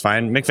 like, that's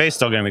fine. McVay's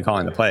still going to be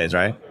calling the plays,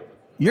 right?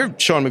 You're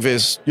Sean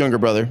McVay's younger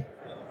brother.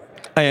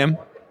 I am.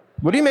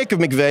 What do you make of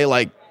McVay,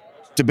 like,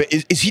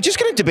 is he just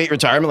going to debate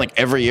retirement like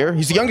every year?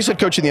 He's the youngest head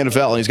coach in the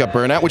NFL, and he's got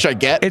burnout, which I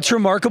get. It's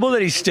remarkable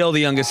that he's still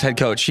the youngest head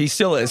coach. He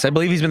still is. I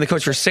believe he's been the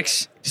coach for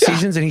 6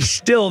 seasons, and he's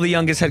still the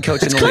youngest head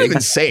coach in the league. It's kind of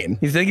insane.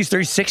 You think he's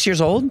 36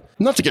 years old?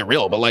 Not to get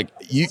real, but like,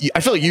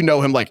 I feel like you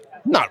know him, like,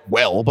 not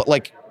well, but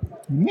like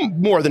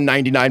more than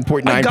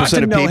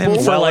 99.9% of people. Him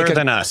for Weller like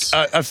than us.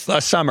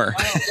 A summer.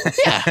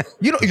 Yeah.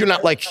 You're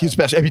not like his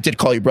best. He did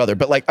call you brother,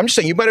 but like, I'm just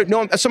saying, you better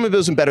know him. Some of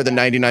isn't better than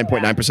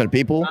 99.9% of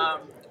people.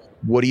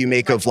 What do you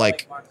make of,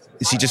 like,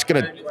 is he just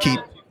going to keep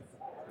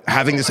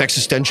having this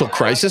existential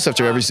crisis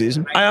after every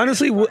season? I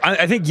honestly,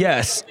 I think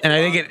yes. And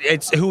I think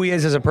it's who he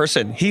is as a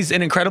person. He's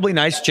an incredibly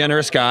nice,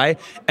 generous guy,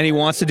 and he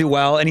wants to do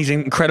well, and he's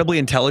incredibly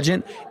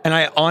intelligent. And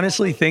I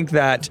honestly think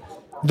that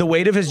the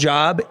weight of his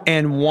job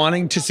and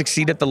wanting to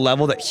succeed at the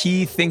level that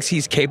he thinks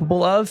he's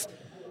capable of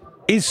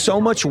is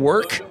so much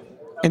work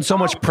and so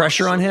much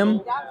pressure on him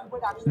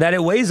that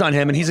it weighs on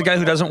him. And he's a guy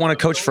who doesn't want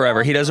to coach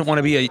forever. He doesn't want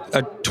to be a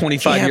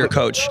 25-year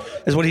coach,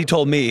 is what he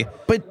told me.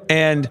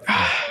 And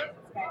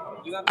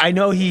I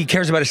know he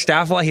cares about his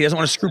staff a lot. He doesn't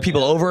want to screw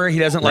people over. He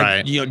doesn't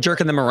like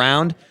jerking them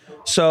around.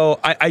 So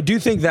I do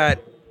think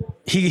that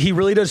he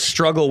really does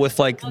struggle with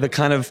like the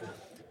kind of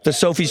the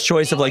Sophie's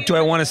choice of like, do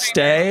I want to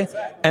stay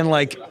and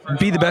like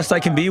be the best I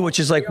can be, which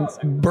is like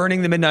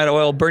burning the midnight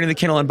oil, burning the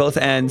candle on both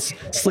ends,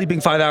 sleeping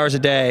 5 hours a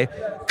day.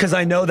 Because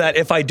I know that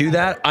if I do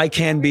that, I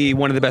can be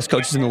one of the best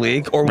coaches in the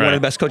league or one of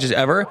the best coaches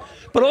ever.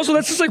 But also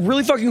that's just like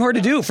really fucking hard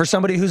to do for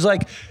somebody who's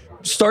like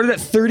started at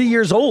 30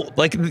 years old.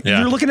 Like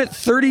you're looking at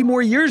 30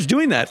 more years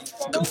doing that,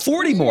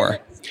 40 more.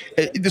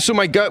 So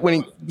my gut,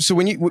 when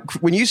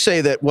you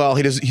say that, well,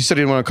 he said he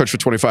didn't want to coach for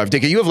 25.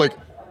 Dickie, you have like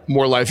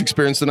more life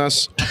experience than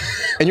us,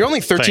 and you're only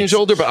 13 years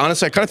older. But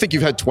honestly, I kind of think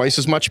you've had twice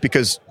as much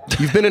because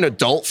you've been an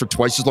adult for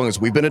twice as long as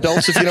we've been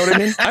adults. If you know what I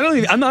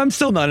mean. I'm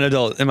still not an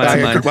adult in my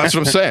mind. That's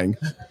what I'm saying.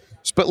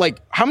 But like,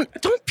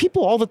 don't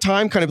people all the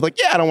time kind of like,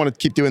 I don't want to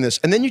keep doing this,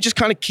 and then you just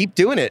kind of keep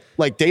doing it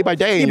like day by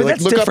day, and you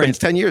like look up and it's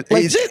 10 years.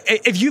 Like,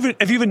 if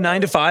you've a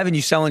 9 to 5 and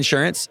you sell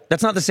insurance,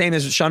 that's not the same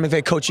as Sean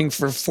McVay coaching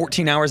for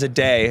 14 hours a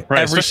day,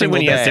 right? Every Especially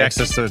when he day. has the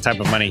access to the type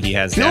of money he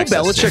has. Bill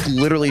Belichick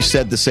literally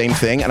said the same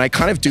thing, and I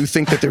kind of do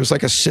think that there's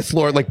like a Sith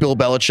Lord like Bill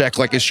Belichick,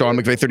 like is Sean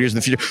McVay 30 years in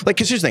the future. Like,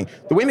 because here's the thing,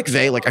 the way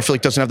McVay, like, I feel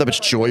like doesn't have that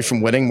much joy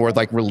from winning, more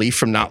like relief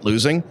from not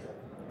losing.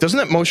 Doesn't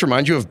that most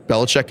remind you of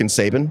Belichick and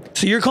Saban?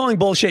 So you're calling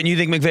bullshit and you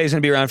think McVay's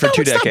going to be around for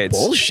 2 decades?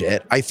 Not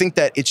bullshit. I think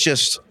that it's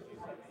just...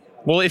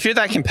 Well, if you're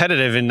that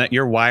competitive and that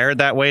you're wired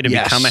that way to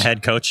become a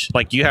head coach,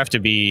 like you have to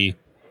be...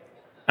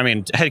 I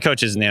mean, head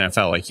coaches in the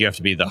NFL, like you have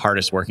to be the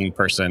hardest working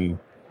person,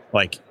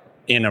 like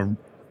in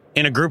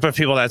a group of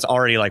people that's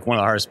already like one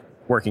of the hardest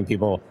working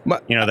people,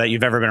 that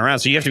you've ever been around.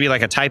 So you have to be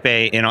like a type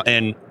A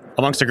in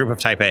amongst a group of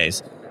type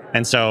A's.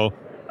 And so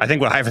I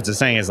think what Heifetz is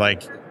saying is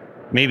like,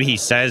 maybe he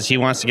says he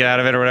wants to get out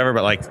of it or whatever,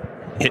 but like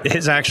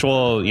his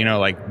actual,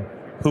 like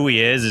who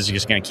he is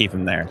just going to keep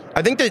him there.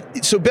 I think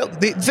that, so Bill,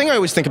 the thing I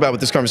always think about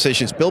with this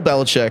conversation is Bill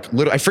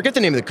Belichick, I forget the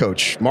name of the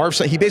coach, Marv,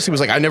 he basically was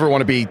like, I never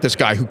want to be this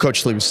guy who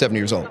coached till he was 70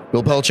 years old.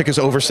 Bill Belichick is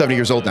over 70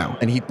 years old now.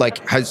 And he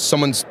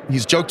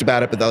he's joked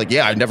about it, but they're like,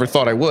 yeah, I never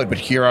thought I would, but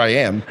here I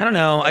am. I don't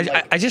know.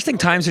 I just think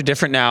times are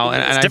different now.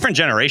 And it's different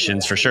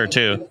generations for sure,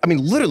 too. I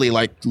mean, literally,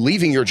 like,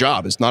 leaving your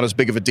job is not as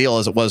big of a deal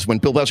as it was when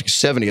Bill Belichick was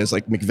 70, as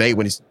like McVay,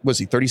 when was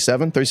he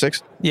 37,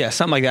 36? Yeah,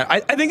 something like that.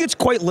 I think it's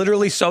quite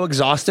literally so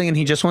exhausting, and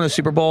he just won a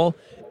Super Bowl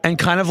and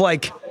kind of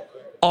like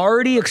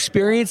already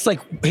experienced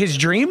like his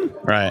dream.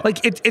 Right. Like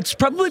it's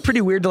probably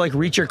pretty weird to like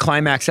reach your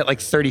climax at like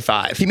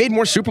 35. He made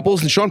more Super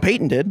Bowls than Sean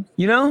Payton did.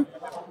 You know?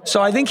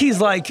 So I think he's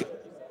like,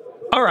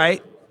 all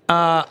right,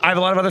 I have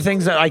a lot of other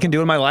things that I can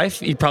do in my life.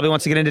 He probably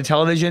wants to get into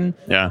television.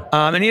 Yeah.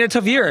 And he had a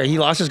tough year. He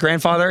lost his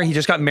grandfather. He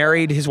just got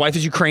married. His wife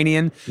is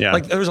Ukrainian. Yeah.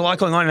 Like there was a lot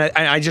going on. And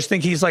I just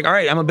think he's like, all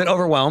right, I'm a bit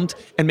overwhelmed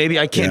and maybe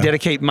I can't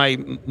dedicate my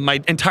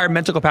entire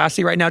mental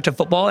capacity right now to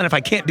football. And if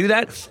I can't do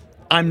that,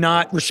 I'm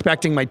not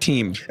respecting my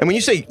team. And when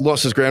you say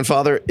lost his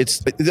grandfather,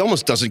 it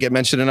almost doesn't get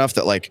mentioned enough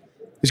that like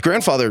his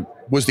grandfather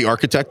was the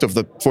architect of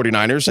the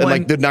 49ers. And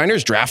like the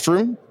Niners draft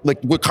room,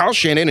 like what Kyle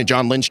Shanahan and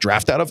John Lynch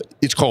draft out of,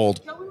 it's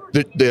called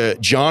the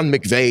John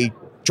McVay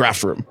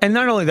draft room. And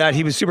not only that,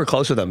 he was super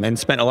close with them and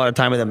spent a lot of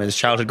time with them in his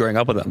childhood growing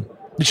up with them.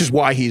 Which is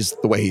why he's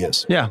the way he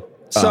is. Yeah.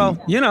 So,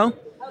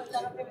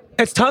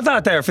 it's tough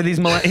out there for these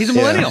he's a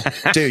millennial.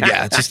 Dude,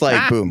 yeah. It's just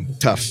like, boom,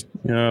 tough.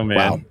 Oh,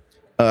 man.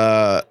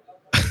 Wow.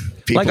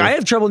 Like I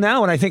have trouble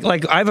now when I think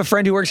like I have a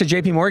friend who works at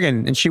JP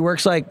Morgan and she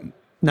works like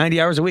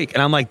 90 hours a week.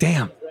 And I'm like,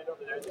 damn,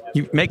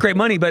 you make great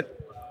money, but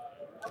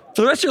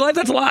for the rest of your life,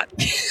 that's a lot.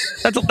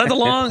 That's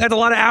a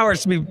lot of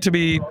hours to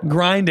be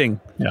grinding.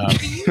 Yeah.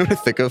 You know what I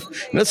think of?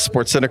 The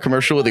Sports Center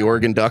commercial with the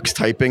Oregon Ducks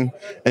typing,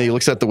 and he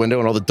looks out the window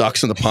and all the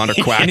ducks in the pond are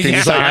quacking.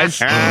 He's like,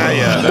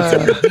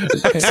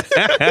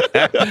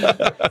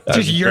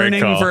 just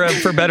yearning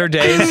for better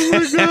days.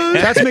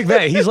 That's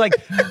McVay. He's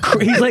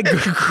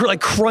like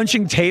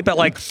crunching tape at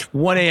like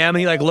 1 a.m. and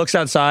he like looks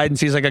outside and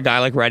sees like a guy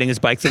like riding his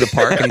bike through the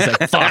park and he's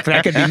like, fuck,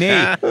 that could be me.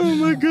 Oh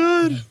my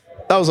God.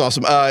 That was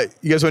awesome.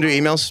 You guys want to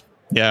do emails?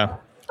 Yeah.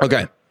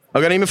 Okay. I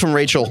got an email from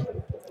Rachel.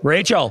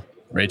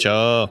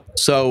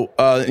 So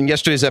in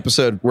yesterday's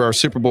episode, where our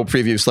Super Bowl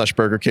preview /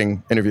 Burger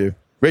King interview,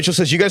 Rachel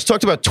says, you guys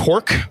talked about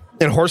torque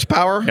and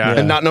horsepower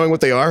and not knowing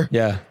what they are.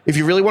 Yeah. If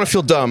you really want to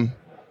feel dumb,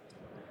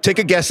 take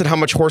a guess at how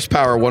much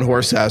horsepower one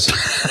horse has.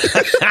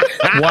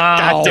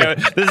 Wow. God damn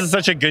it. This is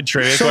such a good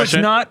trivia question.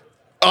 It's not.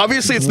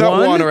 Obviously, it's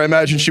not one, or I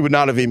imagine she would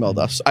not have emailed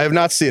us. I have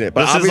not seen it,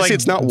 but obviously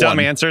it's not dumb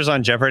one. answers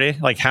on Jeopardy.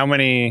 Like how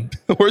many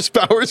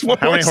horsepower is one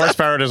How many horse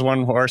horsepower does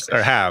one horse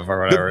or have or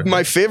whatever?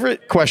 My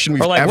favorite question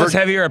we've Or like, ever... what's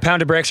heavier, a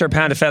pound of bricks or a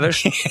pound of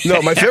feathers?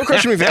 No, my favorite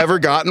question we've ever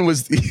gotten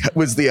was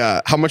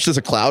the how much does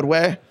a cloud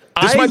weigh?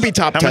 This might be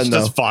top 10, though. How much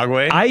does fog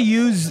weigh? I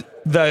use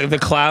the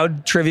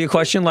cloud trivia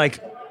question like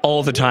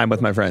all the time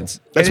with my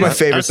friends. That's my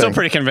favorite I'm still thing.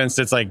 pretty convinced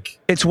it's like...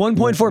 It's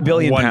 1.4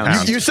 billion 1 pounds.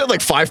 pound. You said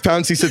like 5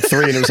 pounds. He said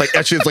 3, and it was like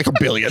actually it's like a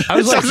billion. I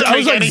was like, Doesn't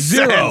make any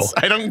zero. sense.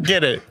 I don't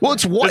get it. Well,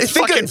 it's one. It's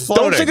fucking Don't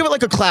floating. think of it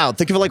like a cloud.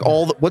 Think of it like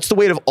what's the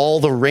weight of all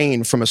the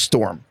rain from a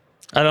storm?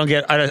 I don't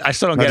get. I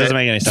still don't get it. That doesn't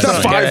make any It's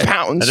sense. not 5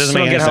 pounds. That doesn't Still make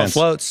don't any get how it sense.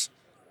 floats.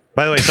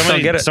 By the way,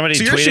 somebody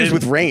So your issue's tweeted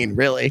with rain,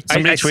 really. I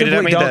Somebody tweeted at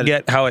simply me don't that-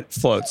 get how it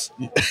floats.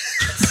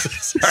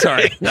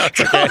 Sorry. No, it's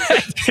okay.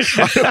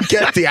 I don't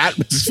get the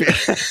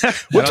atmosphere.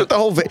 What's with the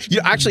whole? You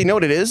actually know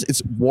what it is?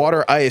 It's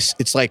water, ice.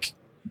 It's like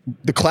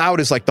the cloud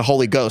is like the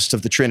Holy Ghost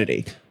of the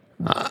Trinity.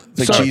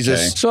 Like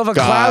Jesus. So if a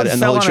God, cloud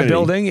and the fell Holy on a Trinity.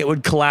 building, it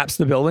would collapse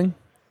the building.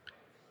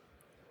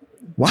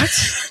 What?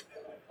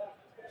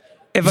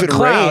 If If a it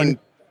cloud. rained,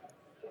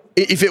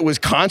 if it was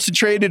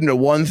concentrated into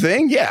one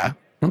thing, yeah.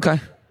 Okay.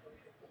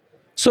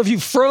 So if you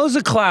froze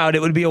a cloud,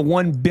 it would be a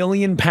 1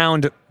 billion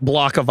pound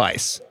block of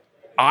ice.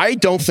 I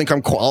don't think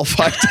I'm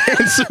qualified to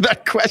answer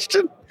that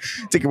question.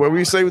 Take it. What were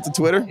you saying with the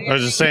Twitter? I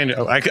was just saying,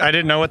 I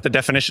didn't know what the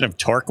definition of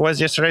torque was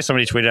yesterday.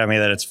 Somebody tweeted at me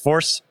that it's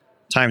force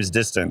times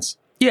distance.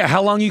 Yeah,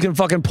 how long you can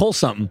fucking pull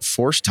something.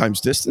 Force times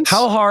distance.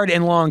 How hard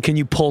and long can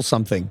you pull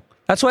something?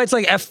 That's why it's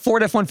like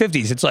Ford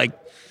F-150s. It's like,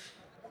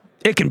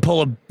 it can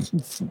pull a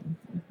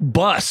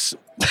bus.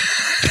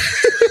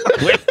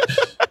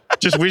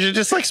 We should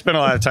just like spend a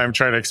lot of time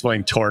trying to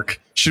explain torque.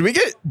 Should we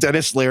get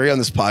Dennis Leary on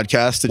this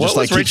podcast to just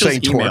What like was keep saying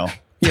Rachel's email? torque?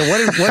 Yeah,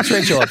 what's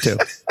Rachel up to?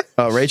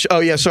 Rachel. Oh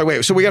yeah. Sorry.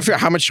 Wait. So we got to figure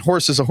out how much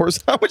horse is a horse.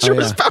 How much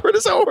horsepower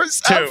does a horse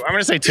 2. have? I'm going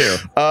to say 2.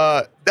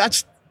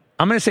 That's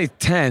I'm going to say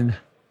 10.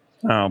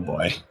 Oh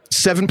boy.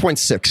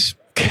 7.6.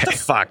 What the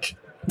fuck?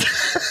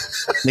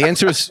 The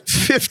answer is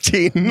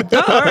 15. All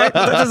right. That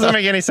doesn't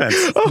make any sense.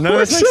 None of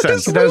this makes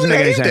sense. It doesn't make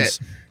any named sense.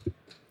 it.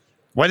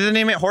 Why did they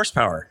name it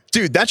horsepower?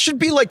 Dude, that should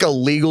be like a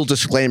legal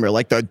disclaimer.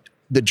 Like the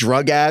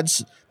drug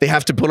ads, they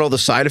have to put all the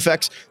side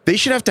effects. They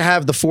should have to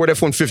have the Ford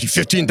F-150,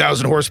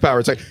 15,000 horsepower.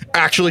 It's like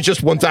actually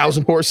just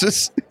 1,000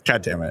 horses.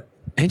 God damn it.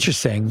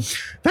 Interesting.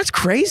 That's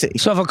crazy.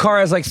 So if a car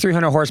has like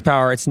 300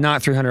 horsepower, it's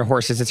not 300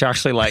 horses. It's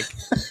actually like,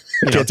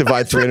 You can't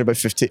divide 300 by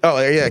 15. Oh,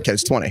 yeah, okay,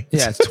 it's 20.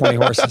 yeah, it's 20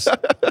 horses.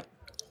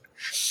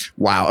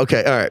 Wow.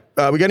 Okay. All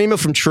right. We got an email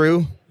from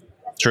True.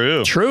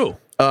 True.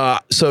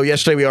 So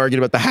yesterday we argued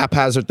about the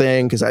haphazard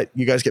thing because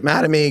you guys get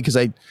mad at me because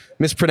I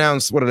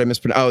mispronounced. What did I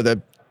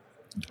mispronounce?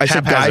 I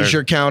said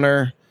Geiger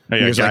counter. Oh,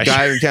 yeah, you guys were like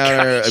Geiger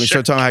counter. I mean,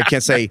 so telling how I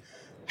can't say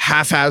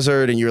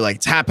haphazard, and you were like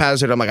it's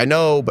haphazard. I'm like I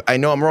know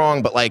I'm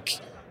wrong, but like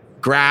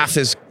graph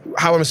is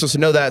how am I supposed to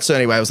know that? So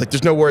anyway, I was like,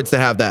 there's no words that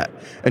have that.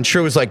 And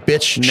True was like,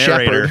 bitch,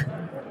 Narrator.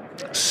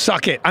 shepherd.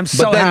 Suck it. I'm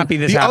so happy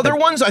this happened. The other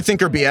ones I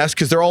think are BS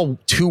because they're all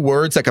 2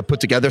 words that got put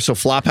together. So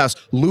flophouse,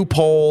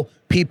 loophole,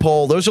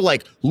 peephole. Those are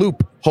like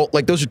loophole.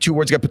 Like those are 2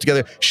 words that got put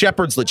together.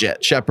 Shepherd's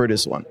legit. Shepherd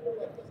is one.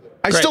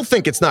 I still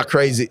think it's not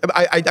crazy.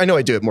 I know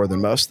I do it more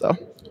than most though.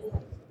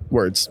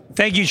 Words.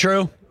 Thank you,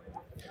 True.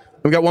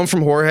 We got one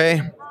from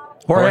Jorge.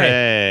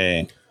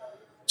 Jorge.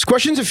 This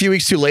question's a few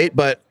weeks too late,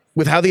 but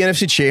with how the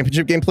NFC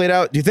Championship game played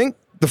out, do you think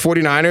the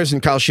 49ers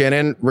and Kyle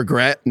Shanahan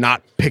regret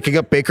not picking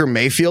up Baker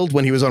Mayfield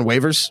when he was on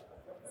waivers?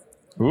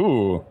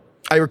 Ooh.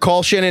 I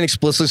recall Shanahan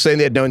explicitly saying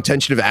they had no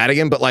intention of adding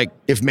him, but like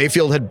if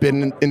Mayfield had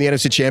been in the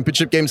NFC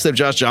Championship game instead of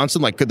Josh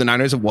Johnson, like could the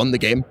Niners have won the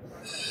game?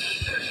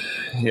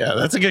 Yeah,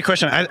 that's a good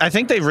question. I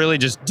think they really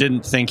just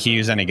didn't think he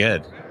was any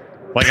good.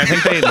 Like I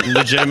think they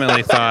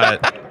legitimately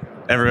thought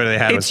everybody they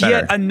had was better.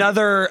 It's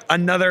yet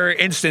another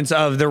instance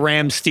of the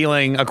Rams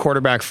stealing a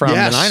quarterback from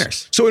the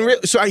Niners. So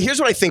here's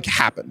what I think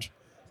happened.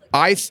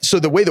 So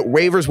the way that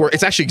waivers work,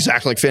 it's actually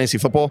exactly like fantasy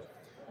football.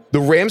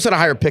 The Rams had a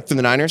higher pick than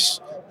the Niners,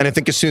 and I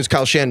think as soon as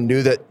Kyle Shanahan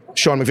knew that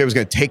Sean McVay was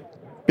going to take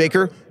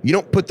Baker, you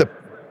don't put the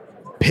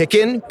pick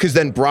in because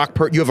then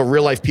you have a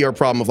real life PR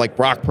problem of like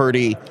Brock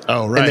Purdy.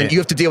 Oh, right. And then you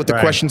have to deal with the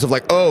questions of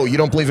like, oh, you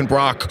don't believe in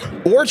Brock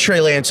or Trey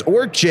Lance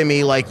or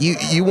Jimmy. Like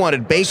you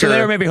wanted Baker. So they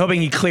were maybe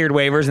hoping he cleared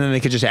waivers and then they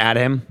could just add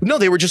him. No,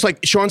 they were just like,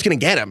 Sean's going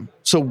to get him.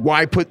 So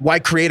why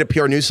create a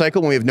PR news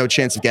cycle when we have no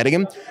chance of getting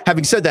him?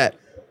 Having said that,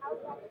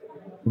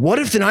 what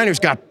if the Niners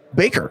got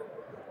Baker?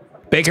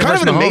 Baker kind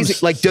of an Mahomes. amazing,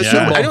 like,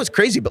 I know it's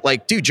crazy, but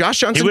like, dude, Josh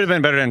Johnson. He would have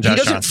been better than Josh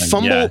Johnson. He doesn't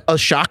fumble a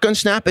shotgun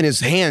snap in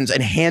his hands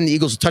and hand the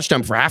Eagles a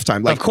touchdown for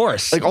halftime. Like, of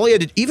course. Like all he had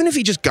to, even if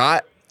he just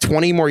got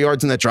 20 more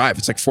yards in that drive,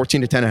 it's like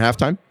 14-10 at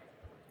halftime.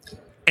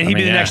 And he'd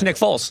be the next Nick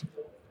Foles.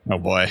 Oh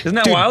boy. Isn't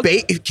that wild?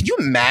 Can you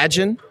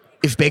imagine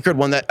if Baker had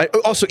won that?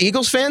 Also,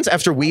 Eagles fans,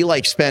 after we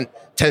like spent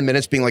 10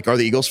 minutes being like, are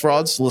the Eagles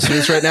frauds listening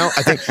to this right now?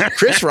 I think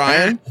Chris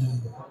Ryan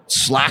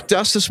slacked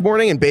us this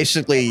morning and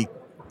basically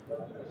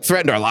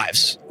threatened our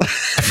lives. I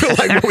feel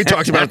like what we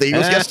talked about the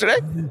Eagles yesterday.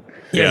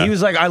 Yeah, he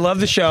was like, I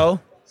love the show.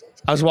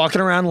 I was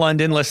walking around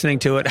London listening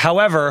to it.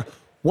 However,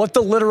 what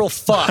the literal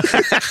fuck?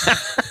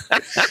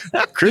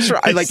 Chris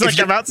Ryan, like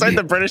I'm outside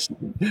the British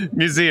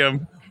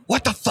Museum.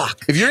 What the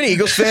fuck? If you're an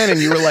Eagles fan and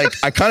you were like,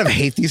 I kind of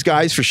hate these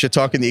guys for shit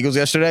talking the Eagles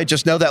yesterday,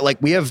 just know that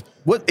like we have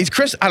is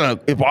Chris, I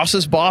don't know,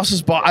 bosses,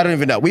 I don't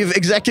even know. We have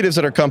executives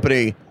at our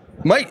company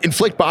might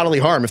inflict bodily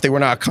harm if they were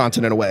not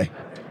continent away.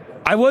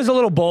 I was a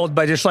little bold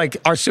by just like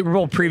our Super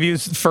Bowl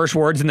previews. First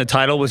words in the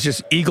title was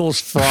just Eagles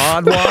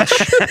fraud watch.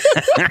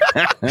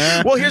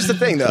 Well, here's the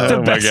thing, though.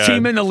 The best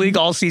team in the league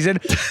all season.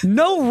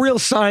 No real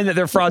sign that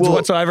they're frauds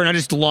whatsoever, and I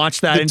just launched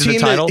that into the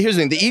title. Here's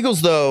the thing. The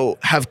Eagles, though,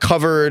 have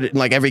covered in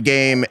like every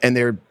game, and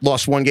they're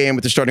lost one game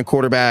with their starting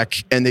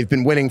quarterback, and they've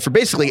been winning for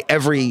basically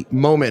every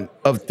moment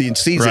of the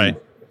season.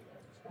 Right.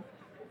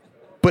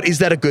 But is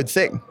that a good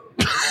thing?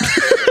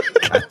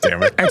 God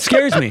damn it. It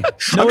scares me. No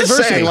I'm just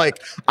adversity. saying,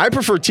 like, I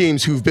prefer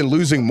teams who've been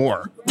losing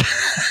more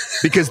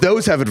because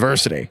those have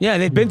adversity. Yeah,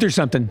 they've been through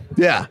something.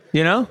 Yeah.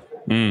 You know?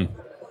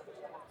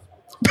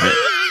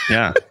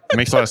 Yeah. It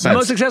makes a lot of sense. The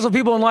most successful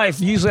people in life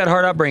usually had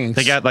hard upbringings.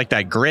 They got like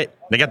that grit.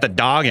 They got the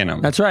dog in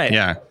them. That's right.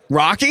 Yeah.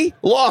 Rocky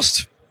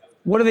lost.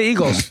 What are the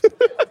Eagles?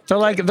 they're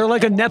like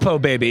a Nepo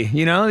baby,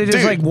 you know? They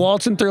just like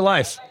waltzing through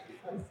life.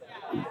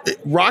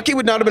 Rocky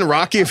would not have been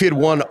Rocky if he had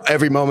won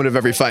every moment of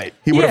every fight.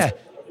 He would have.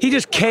 He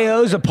just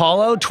KOs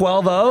Apollo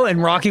 12-0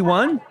 and Rocky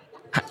won.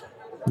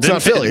 It's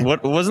not Philly.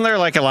 Wasn't there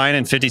like a line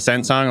in 50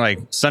 Cent song like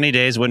sunny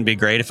days wouldn't be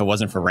great if it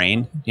wasn't for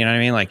rain? You know what I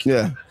mean? Like,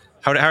 yeah.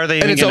 How are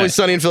they? And it's always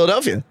sunny in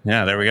Philadelphia.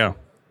 Yeah, there we go.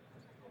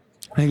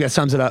 I think that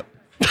sums it up.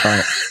 All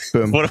right,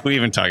 boom. What are we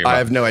even talking about? I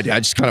have no idea. I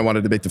just kind of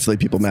wanted to make the Philly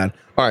people mad.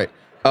 All right.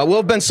 We'll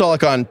have Ben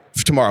Solak on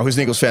tomorrow, who's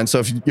an Eagles fan. So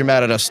if you're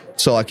mad at us,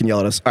 Solak can yell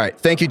at us. All right.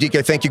 Thank you,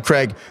 DK. Thank you,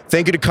 Craig.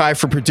 Thank you to Kai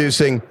for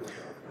producing.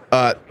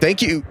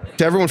 Thank you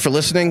to everyone for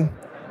listening.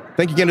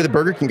 Thank you again to the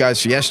Burger King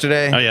guys for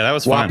yesterday. Oh, yeah, that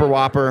was fun.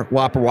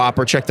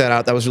 Whopper. Check that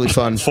out. That was really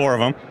fun. 4 of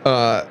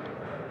them.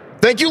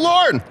 Thank you,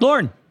 Lauren.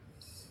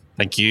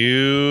 Thank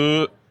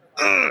you,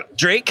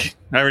 Drake.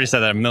 I already said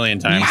that a million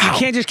times. You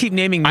can't just keep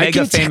naming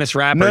mega famous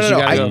rappers. No.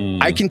 You gotta go.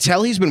 I can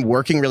tell he's been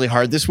working really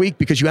hard this week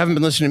because you haven't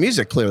been listening to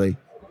music, clearly.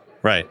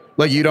 Right.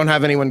 Like, you don't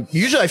have anyone.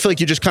 Usually, I feel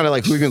like you just kind of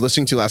like who you've been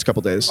listening to the last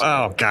couple days.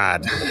 Oh,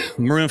 God.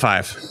 Maroon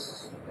 5.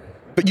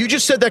 But you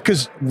just said that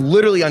because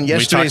literally on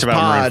yesterday's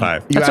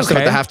pod, you asked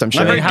about the halftime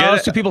show. I mean, how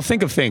else do people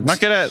think of things? I'm not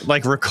good at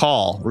like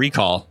recall.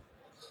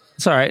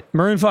 It's all right.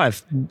 Maroon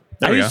 5.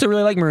 I used to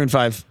really like Maroon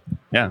 5.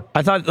 Yeah.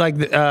 I thought like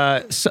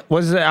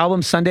was the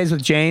album Sundays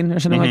with Jane or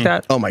something like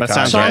that? Oh my That god.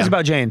 sounds Songs right.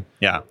 about Jane.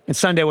 Yeah. And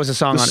Sunday was a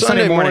song The on it.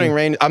 Sunday Morning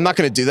Rain. I'm not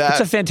going to do that. It's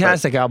a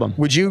fantastic but album.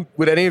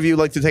 Would any of you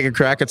like to take a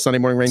crack at Sunday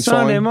Morning Rain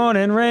Sunday falling?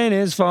 morning rain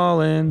is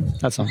falling.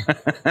 That song.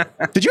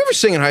 Did you ever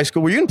sing in high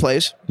school? Were you in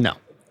plays? No.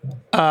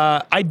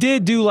 I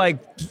did do like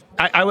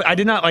I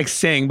did not like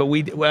sing, but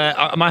we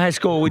my high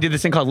school we did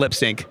this thing called lip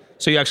sync.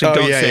 So you actually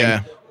don't sing.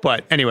 Yeah.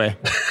 But anyway,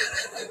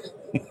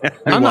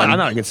 I'm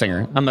not a good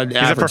singer. I'm a He's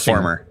a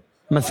performer. Singer.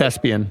 I'm a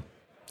thespian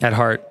at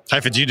heart.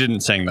 Typhus, you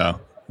didn't sing though,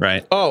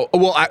 right? Oh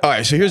well. All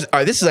right. So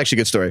this is actually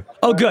a good story.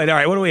 Oh, good. All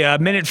right. What are we?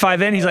 Minute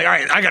 5 in. He's like, all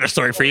right, I got a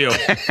story for you.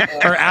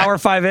 Or hour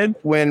 5 in.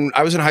 When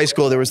I was in high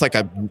school, there was like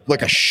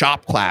a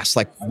shop class,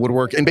 like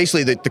woodwork, and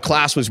basically the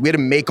class was we had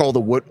to make all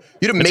the wood.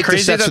 You had to make the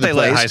Crazy sets that of the they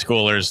let plays. high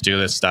schoolers do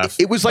this stuff.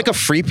 It was like a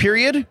free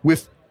period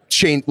with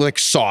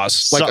saws,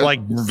 So,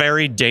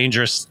 very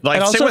dangerous.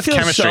 Like It same also with feels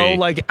chemistry. so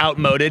like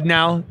outmoded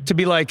now to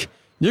be like,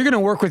 you're going to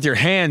work with your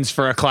hands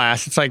for a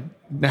class. It's like,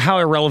 how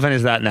irrelevant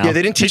is that now? Yeah,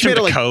 they didn't teach me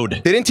them to the code.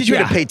 They didn't teach me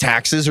Yeah. to pay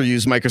taxes or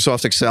use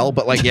Microsoft Excel,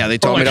 but yeah, they Or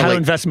taught like me to how to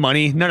invest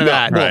money. None of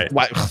that. Well, Right.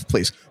 why,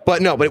 please.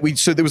 But no,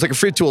 so there was like a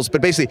free tools,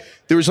 but basically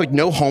there was like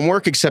no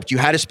homework except you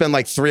had to spend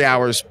like 3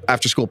 hours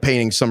after school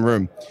painting some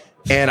room.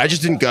 And I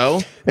just didn't go.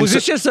 And Was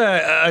this just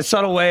a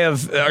subtle way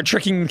of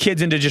tricking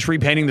kids into just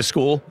repainting the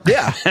school?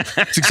 Yeah,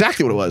 that's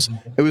exactly what it was.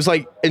 It was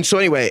like, and so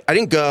anyway, I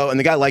didn't go, and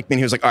the guy liked me, and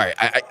he was like, all right,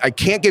 I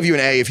can't give you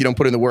an A if you don't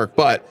put in the work,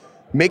 but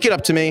make it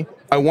up to me.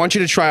 I want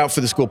you to try out for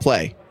the school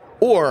play,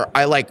 or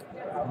I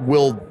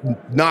will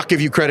not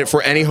give you credit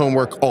for any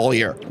homework all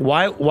year.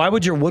 Why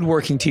would your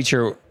woodworking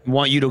teacher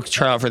want you to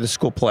try out for the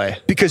school play?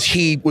 Because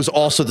he was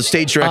also the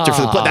stage director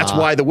for the play. That's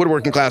why the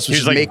woodworking class was He's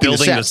just like making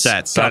building the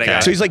sets. Got it, got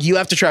it. So he's like, you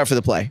have to try out for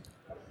the play.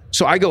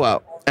 So I go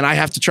out and I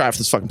have to try out for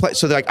this fucking play.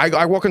 So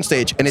I walk on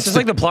stage and It's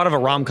like the plot of a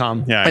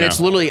rom-com. Yeah, I and know.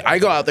 it's literally, I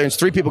go out there and it's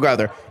 3 people go out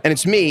there and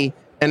it's me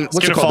and It's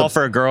what's it gonna fall called?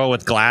 for a girl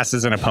with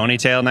glasses and a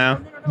ponytail now.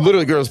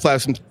 Literally girls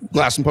glass and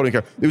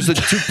ponytail. It was the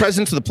 2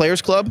 presidents of the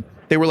Players Club.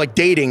 They were like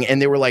dating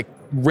and they were like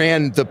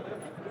ran the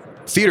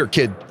theater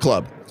kid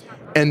club.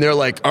 And they're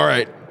like, all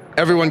right,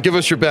 everyone give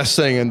us your best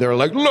thing. And they're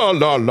like, la,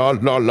 la, la,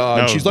 la, la.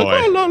 And Oh, she's boy.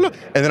 like, la, la, la.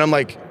 And then I'm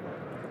like,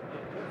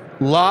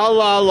 la,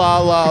 la, la,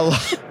 la, la.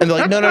 And they're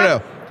like,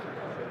 no.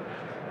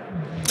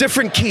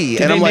 Different key.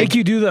 Did and they I'm make like,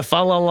 you do the fa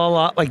la la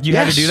la? Like you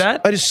had to do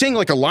that? I just sing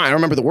like a line. I don't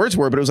remember the words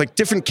were, but it was like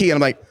different key. And I'm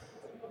like,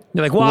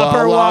 You're like,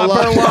 whopper, la,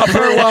 la, whopper,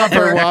 la,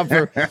 whopper,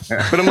 whopper. whopper.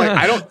 But I'm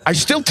like, I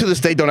still to this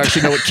day don't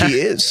actually know what key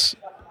is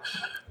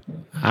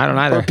I don't or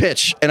either.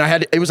 pitch. And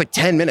it was like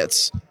 10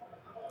 minutes.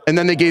 And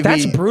then they gave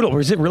That's me, brutal.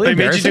 Was it really They made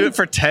you embarrassing? do it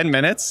for 10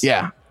 minutes?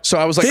 yeah. So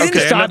I was like, They didn't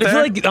okay. stop. I'm I not feel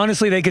there. like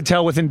honestly they could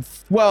tell within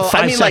Well,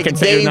 5 I mean, like seconds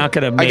that you're not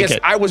going to I make guess it.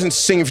 I wasn't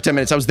singing for 10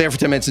 minutes. I was there for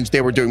 10 minutes and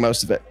they were doing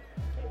most of it.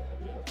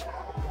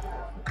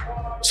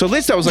 So at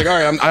least I was like, all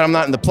right, I'm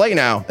not in the play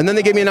now. And then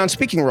they gave me a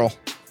non-speaking role.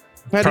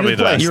 I had to Probably do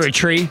the play. the You were a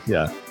tree.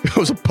 Yeah. It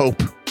was a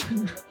pope,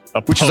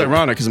 which is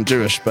ironic because I'm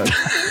Jewish. But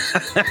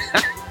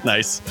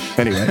Nice.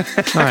 anyway,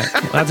 All right.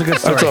 Well, that's a good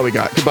story. that's all we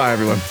got. Goodbye,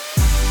 everyone.